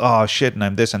all this, oh shit, and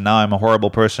I'm this, and now I'm a horrible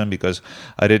person because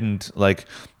I didn't like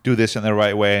do this in the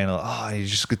right way, and you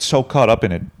just get so caught up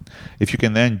in it. If you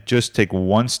can then just take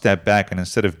one step back, and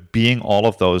instead of being all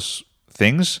of those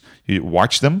things, you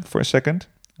watch them for a second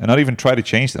and not even try to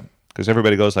change them, because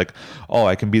everybody goes like, oh,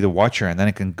 I can be the watcher and then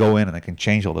I can go in and I can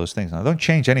change all those things. Now, don't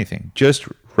change anything, just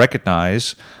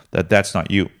recognize that that's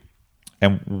not you.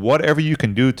 And whatever you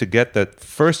can do to get that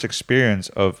first experience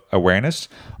of awareness,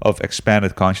 of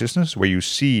expanded consciousness, where you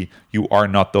see you are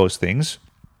not those things,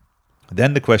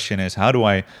 then the question is, how do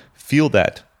I feel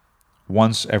that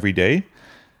once every day?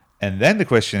 And then the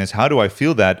question is, how do I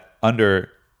feel that under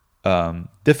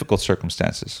difficult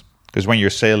circumstances? Because when you're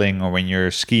sailing, or when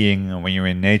you're skiing, or when you're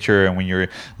in nature, and when you're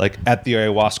like at the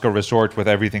ayahuasca resort with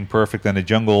everything perfect in the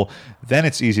jungle, then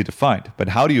it's easy to find. But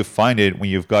how do you find it when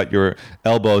you've got your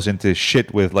elbows into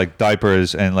shit with like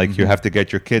diapers, and like you have to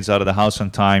get your kids out of the house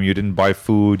on time, you didn't buy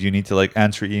food, you need to like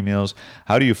answer emails?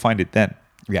 How do you find it then?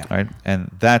 Yeah. Right. And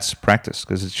that's practice,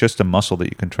 because it's just a muscle that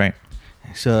you can train.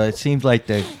 So it seems like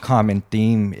the common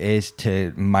theme is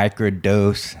to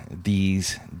microdose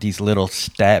these little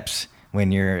steps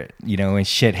when you're, when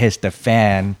shit hits the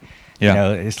fan.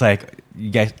 Yeah. It's like you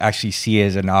guys actually see it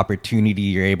as an opportunity.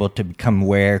 You're able to become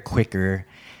aware quicker,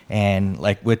 and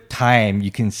like with time, you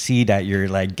can see that you're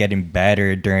like getting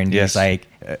better during these like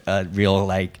real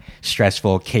like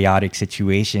stressful, chaotic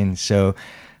situations. So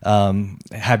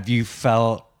have you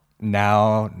felt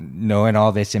now, knowing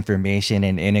all this information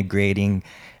and integrating,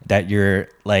 that you're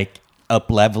like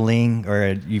up leveling,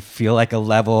 or you feel like a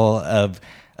level of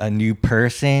a new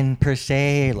person per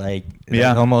se? Like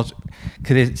almost,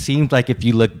 because it seems like if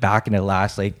you look back in the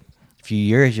last like few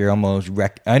years, you're almost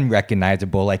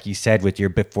unrecognizable, like you said, with your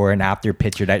before and after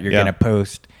picture that you're gonna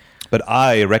post. But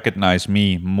I recognize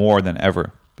me more than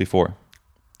ever before.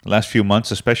 The last few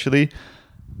months especially,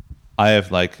 I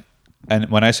have like, and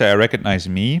when I say I recognize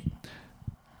me,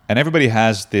 and everybody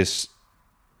has this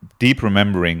deep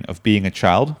remembering of being a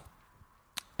child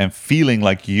and feeling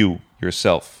like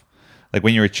yourself. Like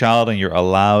when you're a child and you're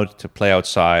allowed to play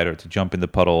outside, or to jump in the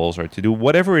puddles, or to do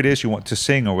whatever it is you want, to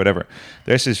sing or whatever,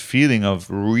 there's this feeling of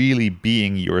really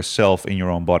being yourself in your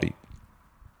own body.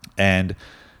 And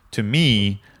to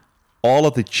me, all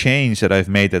of the change that I've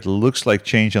made that looks like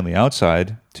change on the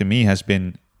outside, to me has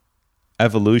been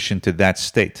evolution to that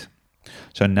state.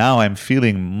 So now I'm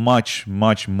feeling much,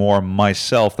 much more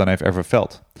myself than I've ever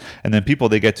felt. And then people,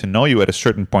 they get to know you at a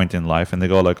certain point in life, and they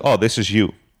go like, oh, this is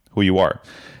you, who you are.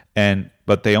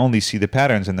 But they only see the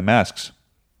patterns and the masks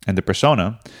and the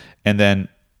persona. And then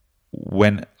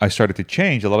when I started to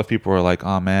change, a lot of people were like,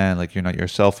 oh man, like you're not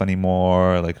yourself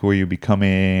anymore. Like, who are you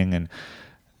becoming? And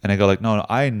I go like, no,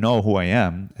 I know who I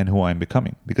am and who I'm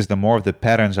becoming. Because the more of the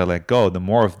patterns I let go, the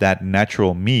more of that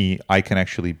natural me I can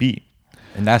actually be.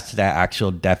 And that's that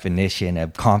actual definition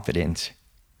of confidence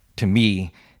to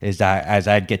me, is that as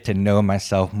I get to know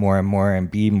myself more and more and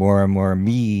be more and more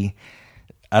me,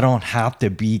 I don't have to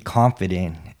be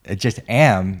confident. I just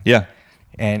am. Yeah.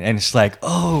 And it's like,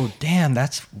 oh, damn,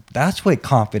 that's what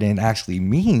confident actually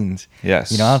means.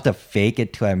 Yes. I don't have to fake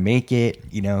it till I make it.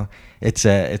 It's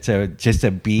just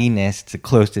a beingness. It's the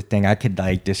closest thing I could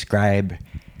like describe.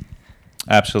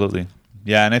 Absolutely.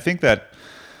 Yeah. And I think that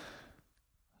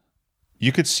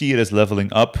you could see it as leveling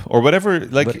up or whatever.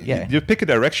 Like, you pick a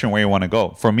direction where you want to go.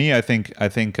 For me, I think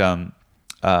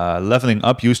leveling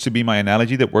up used to be my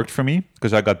analogy that worked for me,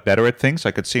 because I got better at things. I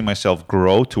could see myself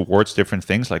grow towards different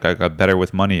things. Like I got better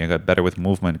with money, I got better with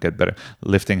movement, get better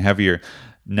lifting heavier.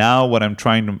 Now what I'm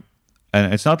trying to,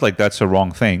 and it's not like that's a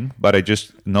wrong thing, but I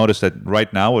just noticed that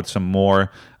right now it's a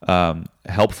more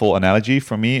helpful analogy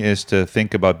for me is to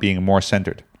think about being more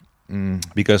centered.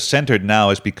 Because centered now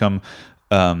has become,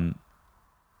 I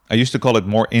used to call it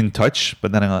more in touch,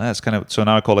 but then I go, that's kind of, so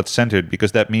now I call it centered,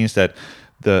 because that means that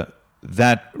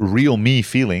that real me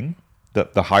feeling,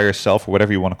 the higher self, or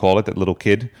whatever you want to call it, that little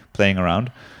kid playing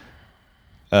around,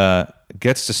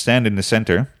 gets to stand in the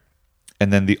center,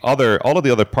 and then all of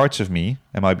the other parts of me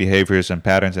and my behaviors and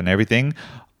patterns and everything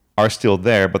are still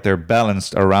there, but they're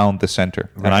balanced around the center.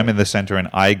 Right. And I'm in the center, and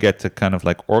I get to kind of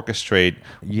like orchestrate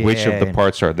which of the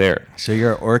parts are there. So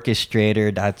you're an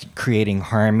orchestrator that's creating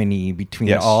harmony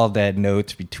between all the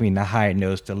notes, between the high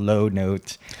notes, the low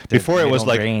notes. Before it was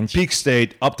like peak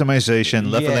state,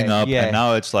 optimization, leveling up, and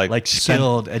now it's like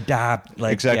skilled, adapt,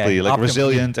 exactly, like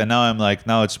resilient, and now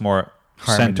now it's more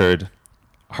centered.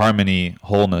 Harmony,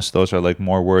 wholeness, those are like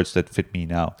more words that fit me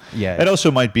now. Yeah. It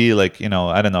also might be like, you know,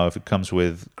 I don't know if it comes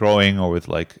with growing or with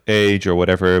like age or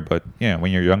whatever, but you know,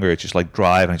 when you're younger, it's just like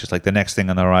drive and it's just like the next thing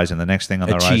on the horizon, the next thing on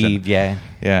the horizon. Yeah.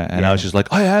 Yeah. And I was just like,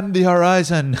 I am the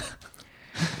horizon.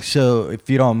 So if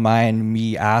you don't mind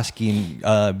me asking,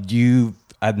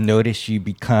 I've noticed you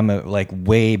become a like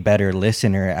way better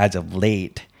listener as of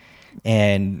late.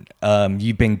 And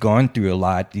you've been going through a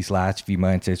lot these last few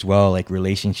months as well, like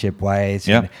relationship wise.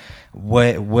 Yeah.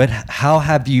 How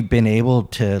have you been able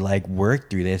to like work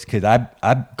through this? Because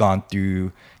I've gone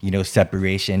through, you know,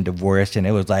 separation, divorce, and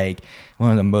it was like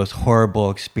one of the most horrible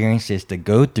experiences to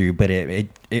go through. But it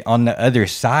on the other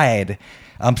side,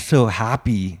 I'm so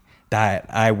happy that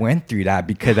I went through that,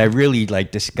 because I really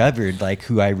like discovered like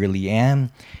who I really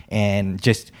am, and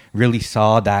just really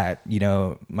saw that, you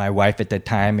know, my wife at the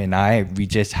time and we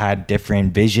just had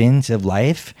different visions of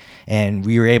life, and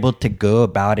we were able to go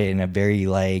about it in a very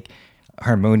like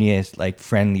harmonious, like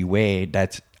friendly way.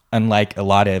 That's unlike a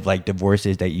lot of like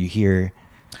divorces that you hear.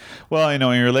 Well, you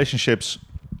know, in relationships,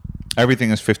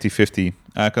 everything is 50-50.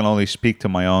 I can only speak to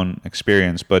my own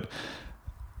experience, but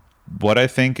what I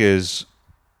think is,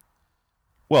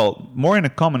 well, more in a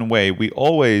common way, we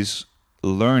always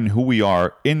learn who we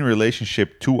are in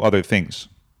relationship to other things.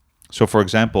 So, for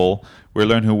example, we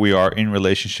learn who we are in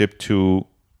relationship to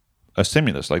a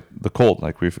stimulus, like the cold,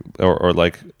 like or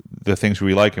like the things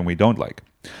we like and we don't like.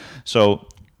 So,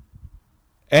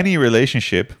 any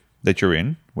relationship that you're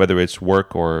in, whether it's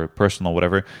work or personal,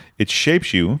 whatever, it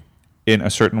shapes you in a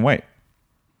certain way.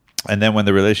 And then when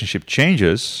the relationship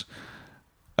changes,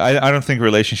 I don't think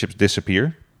relationships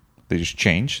disappear. They just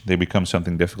change. They become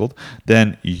something difficult.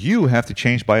 Then you have to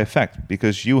change by effect,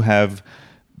 because you have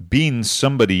been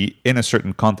somebody in a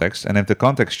certain context. And if the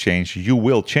context change, you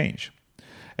will change.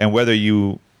 And whether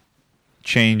you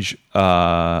change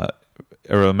a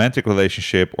romantic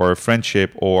relationship or a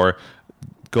friendship or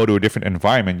go to a different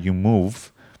environment, you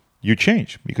move, you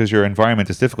change, because your environment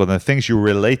is difficult and the things you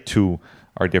relate to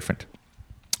are different.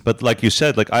 But like you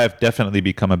said, like I have definitely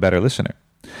become a better listener.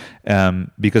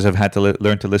 Because I've had to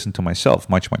learn to listen to myself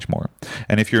much, much more.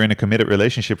 And if you're in a committed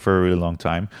relationship for a really long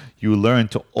time, you learn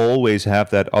to always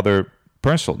have that other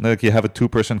person. Like you have a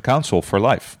two-person council for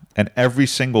life. And every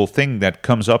single thing that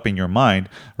comes up in your mind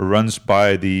runs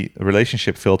by the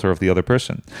relationship filter of the other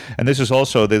person. And this is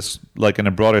also, like in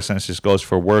a broader sense, this goes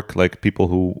for work, like people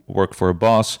who work for a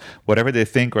boss. Whatever they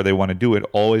think or they want to do, it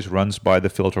always runs by the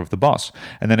filter of the boss.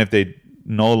 And then if they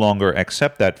no longer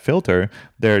accept that filter,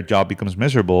 their job becomes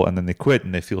miserable, and then they quit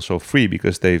and they feel so free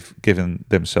because they've given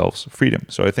themselves freedom.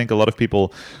 So I think a lot of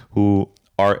people who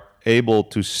are able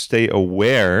to stay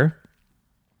aware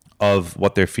of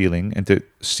what they're feeling and to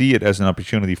see it as an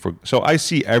opportunity so I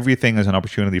see everything as an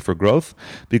opportunity for growth,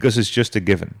 because it's just a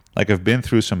given. Like I've been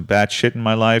through some bad shit in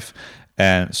my life,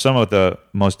 and some of the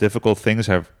most difficult things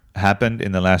have happened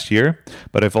in the last year,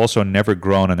 but I've also never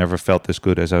grown and never felt as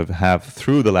good as I have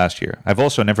through the last year. I've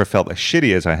also never felt as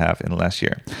shitty as I have in the last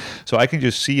year. So I can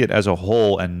just see it as a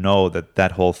whole and know that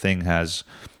that whole thing has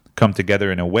come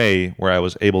together in a way where I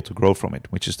was able to grow from it,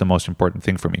 which is the most important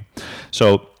thing for me.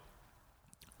 So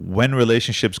when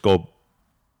relationships go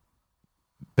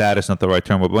bad is not the right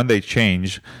term, but when they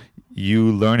change,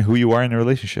 you learn who you are in a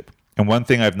relationship. And one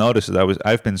thing I've noticed is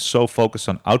I've been so focused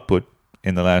on output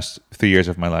in the last 3 years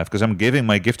of my life, because I'm giving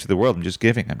my gift to the world. I'm just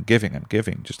giving,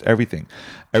 just everything.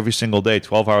 Every single day,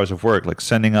 12 hours of work, like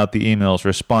sending out the emails,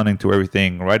 responding to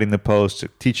everything, writing the posts,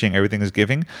 teaching, everything is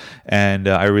giving. And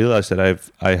I realized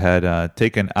that I had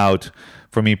taken out,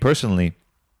 for me personally,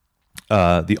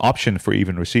 the option for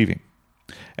even receiving.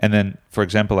 And then, for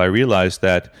example, I realized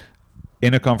that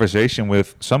in a conversation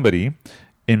with somebody,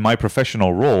 in my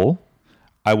professional role,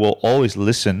 I will always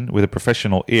listen with a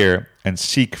professional ear and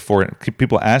seek for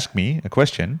people ask me a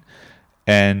question,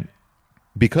 and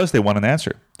because they want an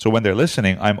answer. So when they're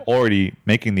listening, I'm already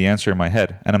making the answer in my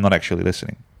head and I'm not actually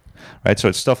listening. Right? So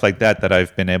it's stuff like that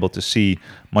I've been able to see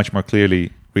much more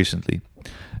clearly recently.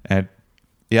 And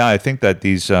yeah, I think that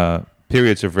these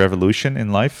periods of revolution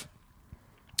in life,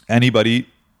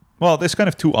 there's kind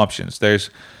of two options. There's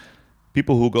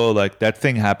people who go like, that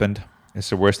thing happened. It's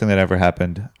the worst thing that ever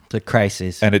happened. The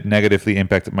crisis. And it negatively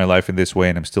impacted my life in this way,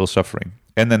 and I'm still suffering.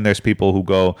 And then there's people who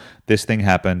go, this thing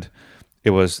happened.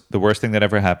 it was the worst thing that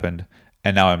ever happened,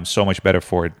 and now I'm so much better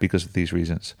for it because of these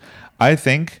reasons. I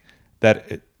think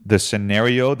that the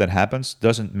scenario that happens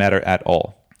doesn't matter at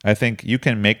all. I think you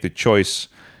can make the choice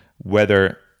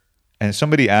whether, and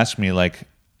somebody asked me, like,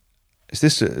 is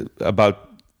this about,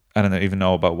 I don't even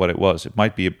know about what it was. It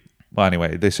might be, well,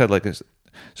 anyway, they said, like,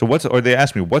 or they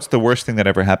asked me, what's the worst thing that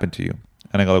ever happened to you?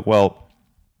 And I go, like, well,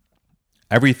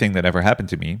 everything that ever happened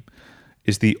to me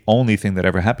is the only thing that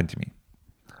ever happened to me.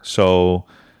 So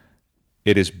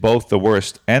it is both the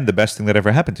worst and the best thing that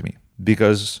ever happened to me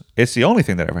because it's the only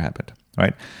thing that ever happened,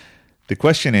 right? The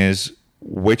question is,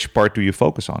 which part do you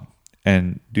focus on?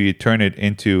 And do you turn it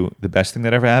into the best thing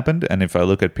that ever happened? And if I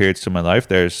look at periods of my life,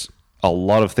 there's a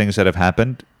lot of things that have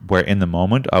happened where in the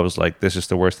moment I was like, this is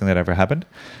the worst thing that ever happened.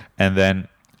 And then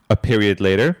a period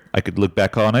later, I could look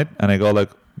back on it and I go like,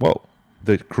 whoa,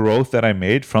 the growth that I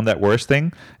made from that worst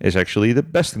thing is actually the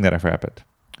best thing that ever happened.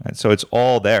 And so it's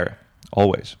all there,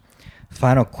 always.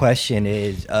 Final question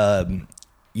is,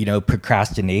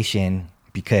 procrastination,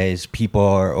 because people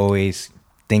are always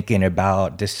thinking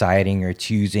about deciding or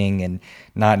choosing and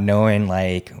not knowing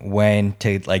like when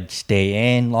to like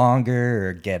stay in longer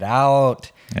or get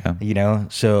out. Yeah.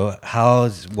 So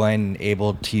how's one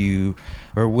able to,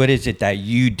 or what is it that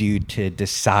you do to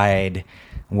decide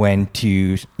when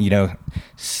to,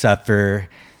 suffer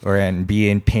and be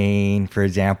in pain, for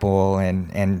example,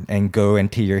 and go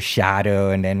into your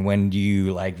shadow, and then when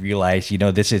you like realize,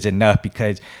 this is enough,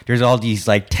 because there's all these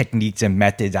like techniques and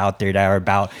methods out there that are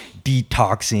about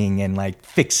detoxing and like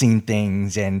fixing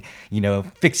things and,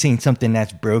 fixing something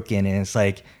that's broken. And it's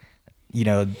like,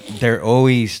 they're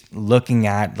always looking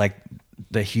at like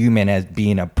the human as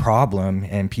being a problem,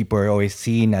 and people are always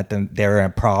seeing that they're a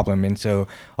problem. And so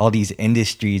all these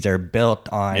industries are built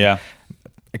on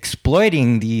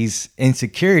exploiting these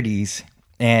insecurities.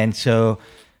 And so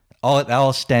it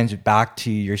all stems back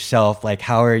to yourself. Like,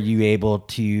 how are you able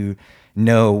to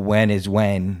know when is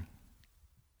when?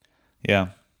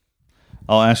 Yeah.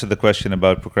 I'll answer the question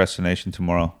about procrastination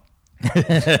tomorrow.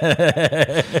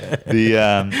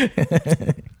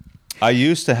 I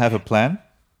used to have a plan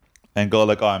and go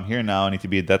like, oh, I'm here now. I need to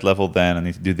be at that level then. I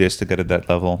need to do this to get at that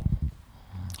level.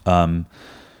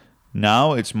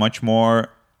 Now it's much more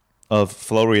of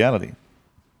flow reality.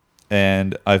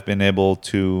 And I've been able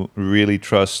to really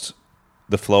trust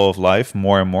the flow of life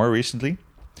more and more recently.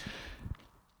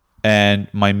 And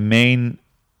my main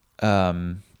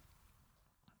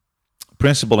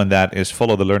principle in that is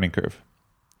follow the learning curve.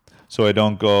 So I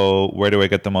don't go, where do I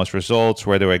get the most results?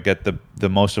 Where do I get the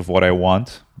most of what I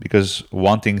want? Because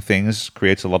wanting things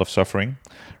creates a lot of suffering,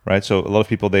 right? So a lot of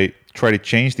people, they try to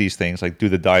change these things, like do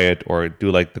the diet or do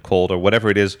like the cold or whatever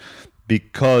it is,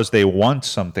 because they want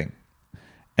something.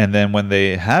 And then when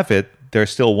they have it, they're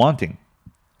still wanting.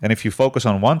 And if you focus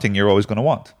on wanting, you're always going to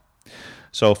want.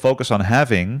 So focus on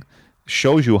having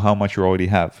shows you how much you already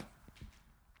have.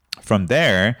 From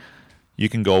there, you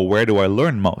can go, where do I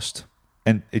learn most?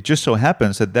 And it just so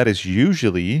happens that is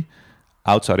usually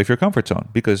outside of your comfort zone,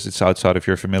 because it's outside of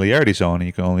your familiarity zone, and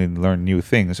you can only learn new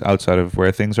things outside of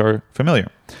where things are familiar.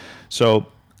 So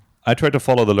I try to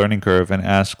follow the learning curve and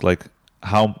ask, like,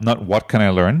 how, not what can I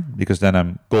learn, because then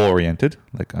I'm goal oriented,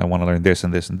 like I want to learn this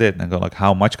and this and that, and I go like,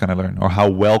 how much can I learn, or how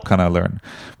well can I learn,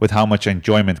 with how much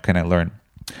enjoyment can I learn.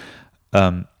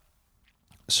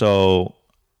 So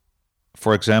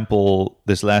for example,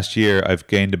 this last year I've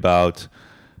gained about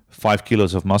 5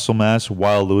 kilos of muscle mass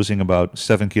while losing about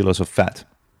 7 kilos of fat,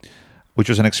 which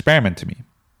was an experiment to me.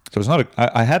 So it's not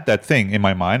I had that thing in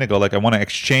my mind. I go like, I want to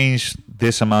exchange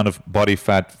this amount of body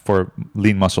fat for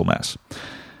lean muscle mass.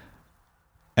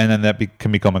 And then that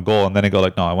can become a goal. And then I go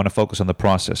like, no, I want to focus on the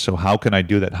process. So how can I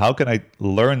do that? How can I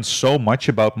learn so much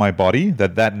about my body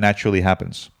that naturally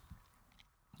happens?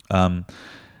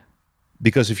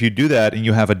 Because if you do that and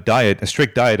you have a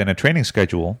strict diet and a training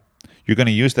schedule, you're going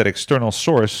to use that external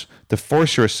source to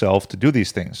force yourself to do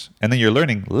these things. And then you're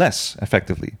learning less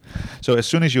effectively. So as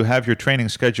soon as you have your training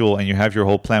schedule and you have your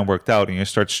whole plan worked out and you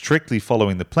start strictly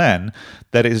following the plan,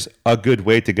 that is a good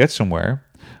way to get somewhere.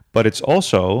 But it's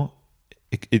also,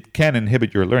 it can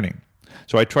inhibit your learning.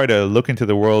 So I try to look into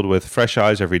the world with fresh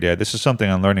eyes every day. This is something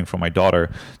I'm learning from my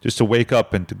daughter, just to wake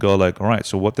up and to go like, all right,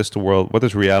 so what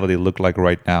does reality look like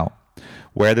right now?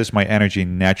 Where does my energy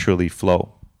naturally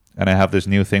flow? And I have this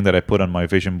new thing that I put on my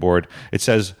vision board. It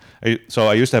says, so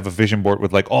I used to have a vision board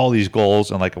with like all these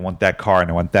goals and like I want that car and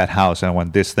I want that house and I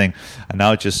want this thing. And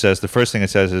now it just says, the first thing it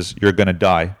says is you're going to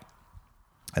die.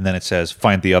 And then it says,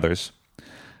 find the others.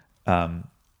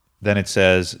 Then it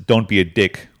says, don't be a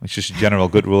dick, which is a general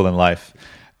good rule in life.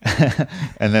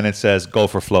 And then it says, go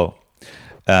for flow.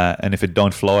 And if it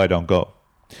don't flow, I don't go.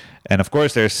 And of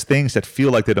course, there's things that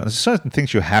feel like they don't. There's certain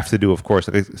things you have to do, of course.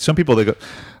 Like some people, they go.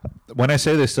 When I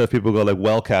say this stuff, people go like,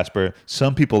 "Well, Casper,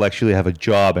 some people actually have a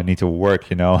job and need to work."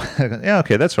 Yeah,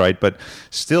 okay, that's right. But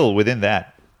still, within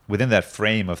that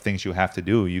frame of things you have to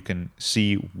do, you can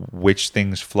see which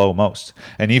things flow most.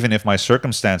 And even if my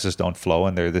circumstances don't flow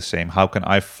and they're the same, how can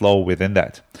I flow within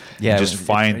that? Yeah, and just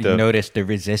find the notice the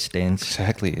resistance.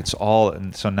 Exactly. It's all.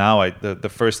 And so now the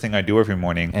first thing I do every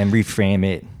morning and reframe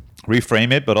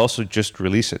it, but also just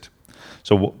release it.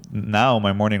 So now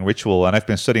my morning ritual, and I've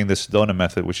been studying this Sedona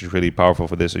method, which is really powerful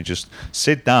for this. I just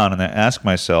sit down and I ask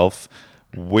myself,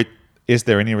 is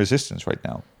there any resistance right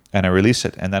now? And I release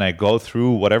it. And then I go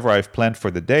through whatever I've planned for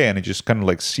the day and I just kind of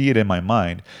like see it in my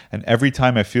mind. And every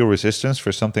time I feel resistance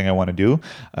for something I want to do,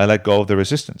 I let go of the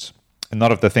resistance and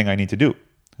not of the thing I need to do.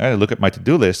 I look at my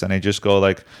to-do list and I just go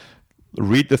like,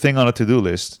 read the thing on a to-do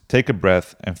list, take a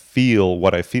breath and feel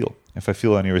what I feel. If I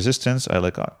feel any resistance,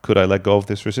 could I let go of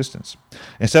this resistance?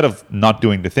 Instead of not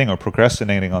doing the thing or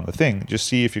procrastinating on the thing, just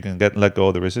see if you can let go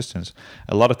of the resistance.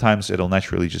 A lot of times it'll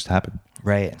naturally just happen.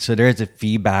 Right. So there's a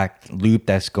feedback loop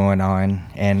that's going on.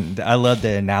 And I love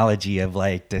the analogy of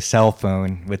like the cell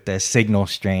phone with the signal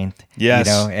strength, yes,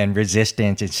 and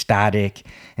resistance and static.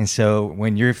 And so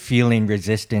when you're feeling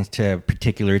resistance to a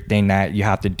particular thing that you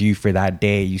have to do for that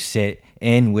day, you sit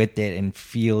in with it and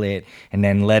feel it and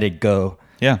then let it go.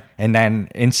 Yeah. And then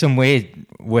in some ways,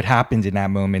 what happens in that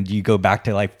moment? Do you go back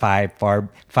to like five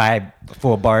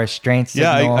full bar strength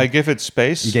signal? Yeah, I give it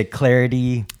space. You get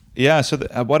clarity. Yeah, so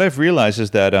what I've realized is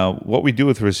that what we do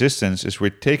with resistance is we're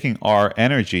taking our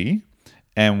energy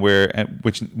and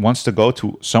which wants to go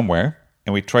to somewhere,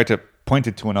 and we try to point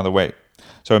it to another way.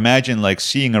 So imagine like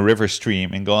seeing a river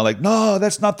stream and going like, no,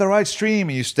 that's not the right stream.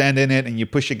 And you stand in it and you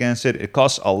push against it. It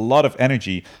costs a lot of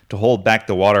energy to hold back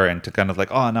the water and to kind of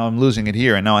like, oh, now I'm losing it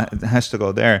here and now it has to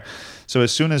go there. So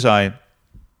as soon as I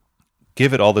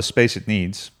give it all the space it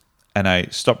needs and I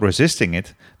stop resisting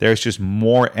it, there's just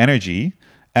more energy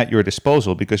at your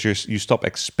disposal because you stop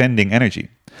expending energy.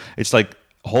 It's like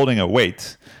holding a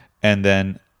weight and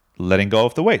then letting go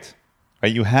of the weight.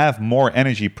 Right? You have more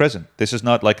energy present. This is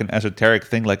not like an esoteric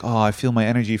thing like, oh, I feel my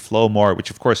energy flow more,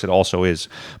 which of course it also is.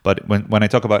 But when I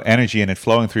talk about energy and it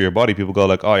flowing through your body, people go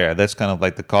like, oh yeah, that's kind of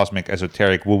like the cosmic,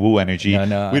 esoteric, woo-woo energy.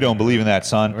 No, we don't believe in that,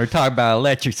 son. We're talking about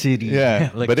electricity.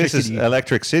 Yeah, but this is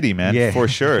electricity, man, for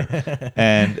sure.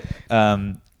 And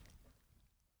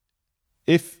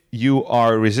if you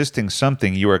are resisting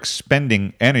something, you are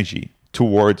expending energy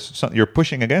towards something. You're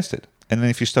pushing against it. And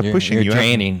then if you stop pushing, you're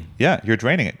draining. You're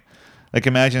draining it. Like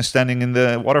imagine standing in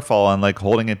the waterfall and like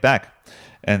holding it back,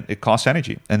 and it costs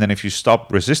energy. And then if you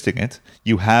stop resisting it,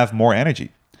 you have more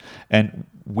energy. And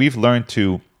we've learned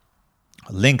to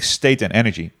link state and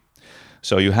energy.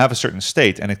 So you have a certain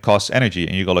state and it costs energy,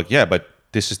 and you go like, yeah, but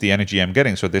this is the energy I'm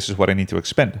getting, so this is what I need to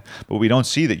expend. But we don't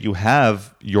see that you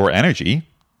have your energy,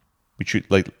 which you,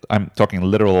 like I'm talking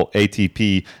literal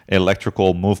ATP,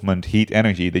 electrical movement, heat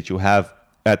energy that you have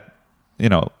at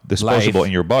disposable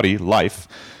in your body, life.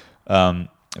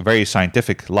 Very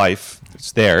scientific life.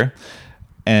 It's there,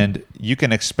 and you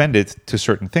can expend it to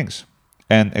certain things.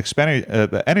 And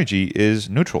the energy is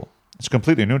neutral. It's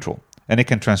completely neutral, and it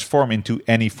can transform into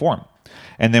any form.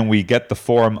 And then we get the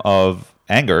form of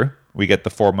anger, we get the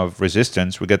form of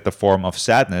resistance, we get the form of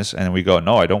sadness, and we go,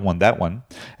 no, I don't want that one.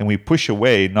 And we push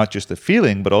away not just the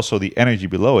feeling, but also the energy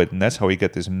below it, and that's how we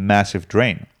get this massive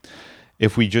drain.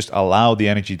 If we just allow the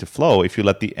energy to flow, if you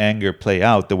let the anger play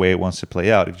out the way it wants to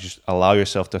play out, if you just allow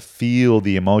yourself to feel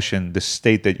the emotion, the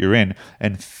state that you're in,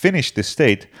 and finish the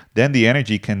state, then the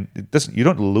energy you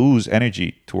don't lose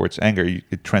energy towards anger.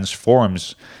 It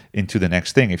transforms into the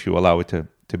next thing if you allow it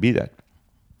to be that.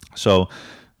 So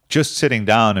just sitting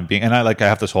down and I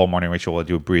have this whole morning ritual. I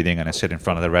do breathing and I sit in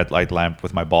front of the red light lamp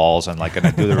with my balls and I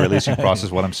do the releasing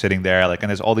process while I'm sitting there. and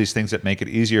there's all these things that make it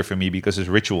easier for me because it's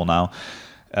ritual now.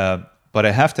 But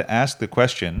I have to ask the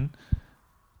question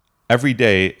every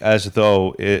day as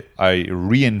though I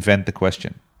reinvent the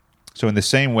question. So in the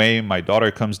same way, my daughter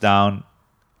comes down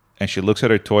and she looks at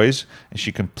her toys and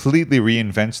she completely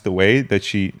reinvents the way that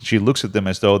she looks at them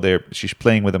as though she's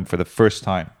playing with them for the first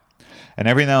time. And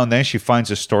every now and then she finds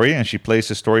a story and she plays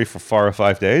the story for 4 or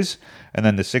 5 days. And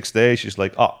then the 6th day, she's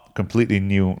like, oh, completely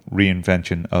new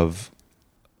reinvention of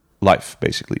life,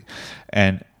 basically.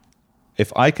 And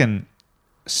if I can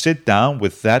sit down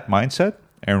with that mindset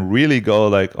and really go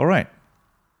like, all right,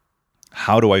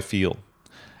 how do I feel?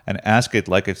 And ask it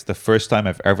like it's the first time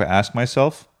I've ever asked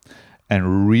myself,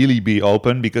 and really be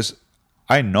open, because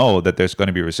I know that there's going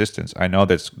to be resistance. I know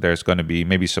that there's going to be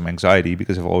maybe some anxiety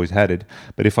because I've always had it.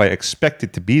 But if I expect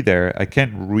it to be there, I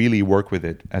can't really work with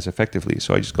it as effectively.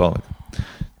 So I just go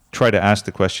try to ask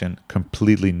the question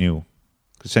completely new.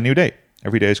 It's a new day.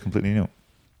 Every day is completely new.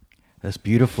 That's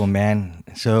beautiful, man.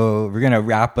 So we're going to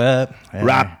wrap up.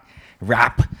 Wrap.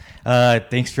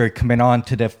 Thanks for coming on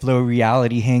to the Flow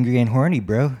Reality Hangry and Horny,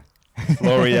 bro.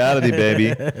 Flow Reality,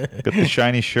 baby. Got the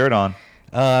shiny shirt on.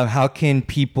 How can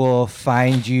people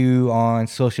find you on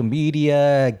social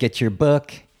media, get your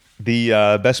book?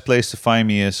 The best place to find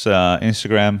me is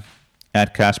Instagram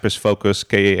at Casper's Focus,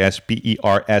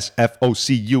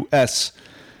 KASPERSFOCUS,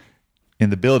 in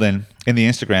the building, in the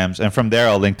Instagrams. And from there,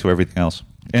 I'll link to everything else.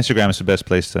 Instagram is the best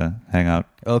place to hang out.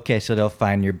 Okay, so they'll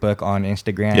find your book on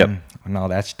Instagram and all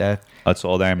that stuff. That's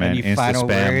all there, man. Any final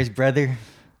words, brother?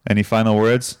 Any final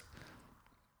words?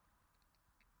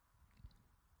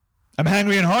 I'm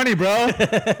hungry and horny, bro.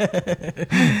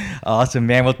 Awesome,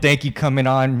 man. Well, thank you coming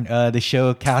on the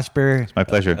show, Casper. It's my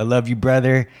pleasure. I love you,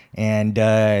 brother. And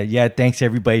thanks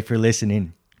everybody for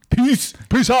listening. Peace.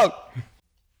 Peace out.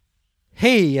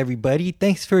 Hey, everybody.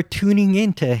 Thanks for tuning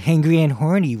in to Hangry and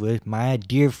Horny with my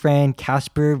dear friend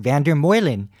Casper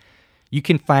Vandermeulen. You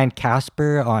can find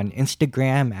Casper on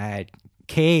Instagram at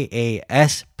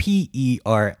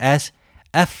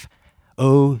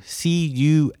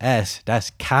KASPERSFOCUS. That's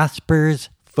Casper's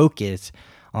Focus.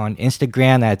 On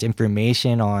Instagram, that's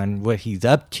information on what he's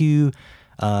up to,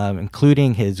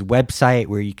 including his website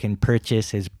where you can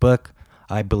purchase his book.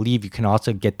 I believe you can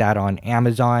also get that on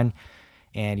Amazon.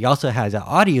 And he also has an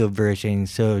audio version.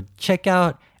 So check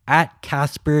out at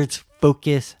Casper's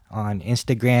Focus on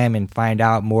Instagram and find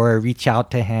out more. Reach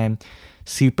out to him.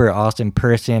 Super awesome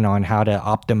person on how to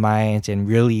optimize and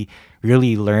really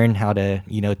learn how to,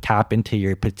 tap into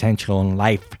your potential in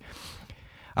life.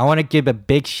 I want to give a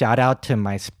big shout out to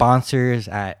my sponsors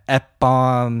at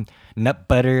F-Bomb Nut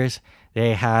Butters.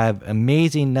 They have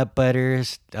amazing nut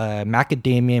butters,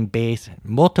 macadamia based,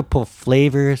 multiple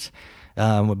flavors.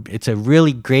 It's a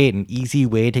really great and easy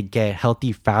way to get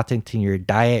healthy fats into your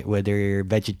diet, whether you're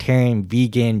vegetarian,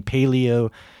 vegan,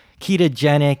 paleo,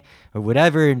 ketogenic, or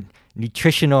whatever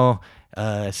nutritional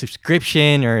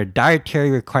subscription or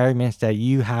dietary requirements that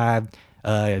you have.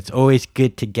 It's always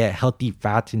good to get healthy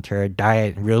fats into our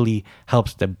diet. It really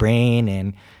helps the brain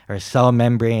and our cell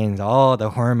membranes, all the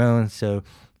hormones. So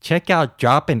check out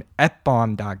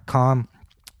droppinfbomb.com.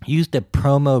 Use the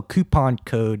promo coupon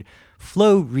code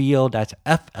FLOWREAL, that's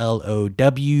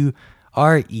FLOWREAL,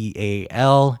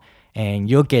 and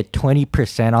you'll get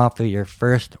 20% off of your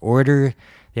first order.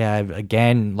 They have,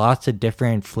 again, lots of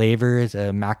different flavors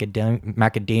of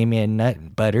macadamia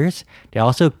nut butters. They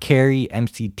also carry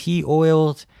MCT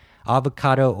oils,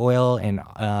 avocado oil, and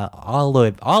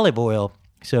olive oil.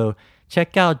 So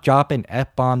check out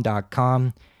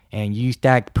droppinfbomb.com and use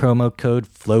that promo code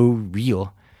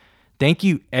FLOWREAL. Thank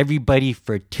you, everybody,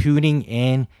 for tuning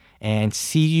in, and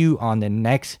see you on the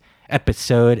next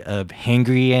episode of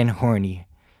Hangry and Horny.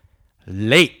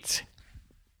 Late.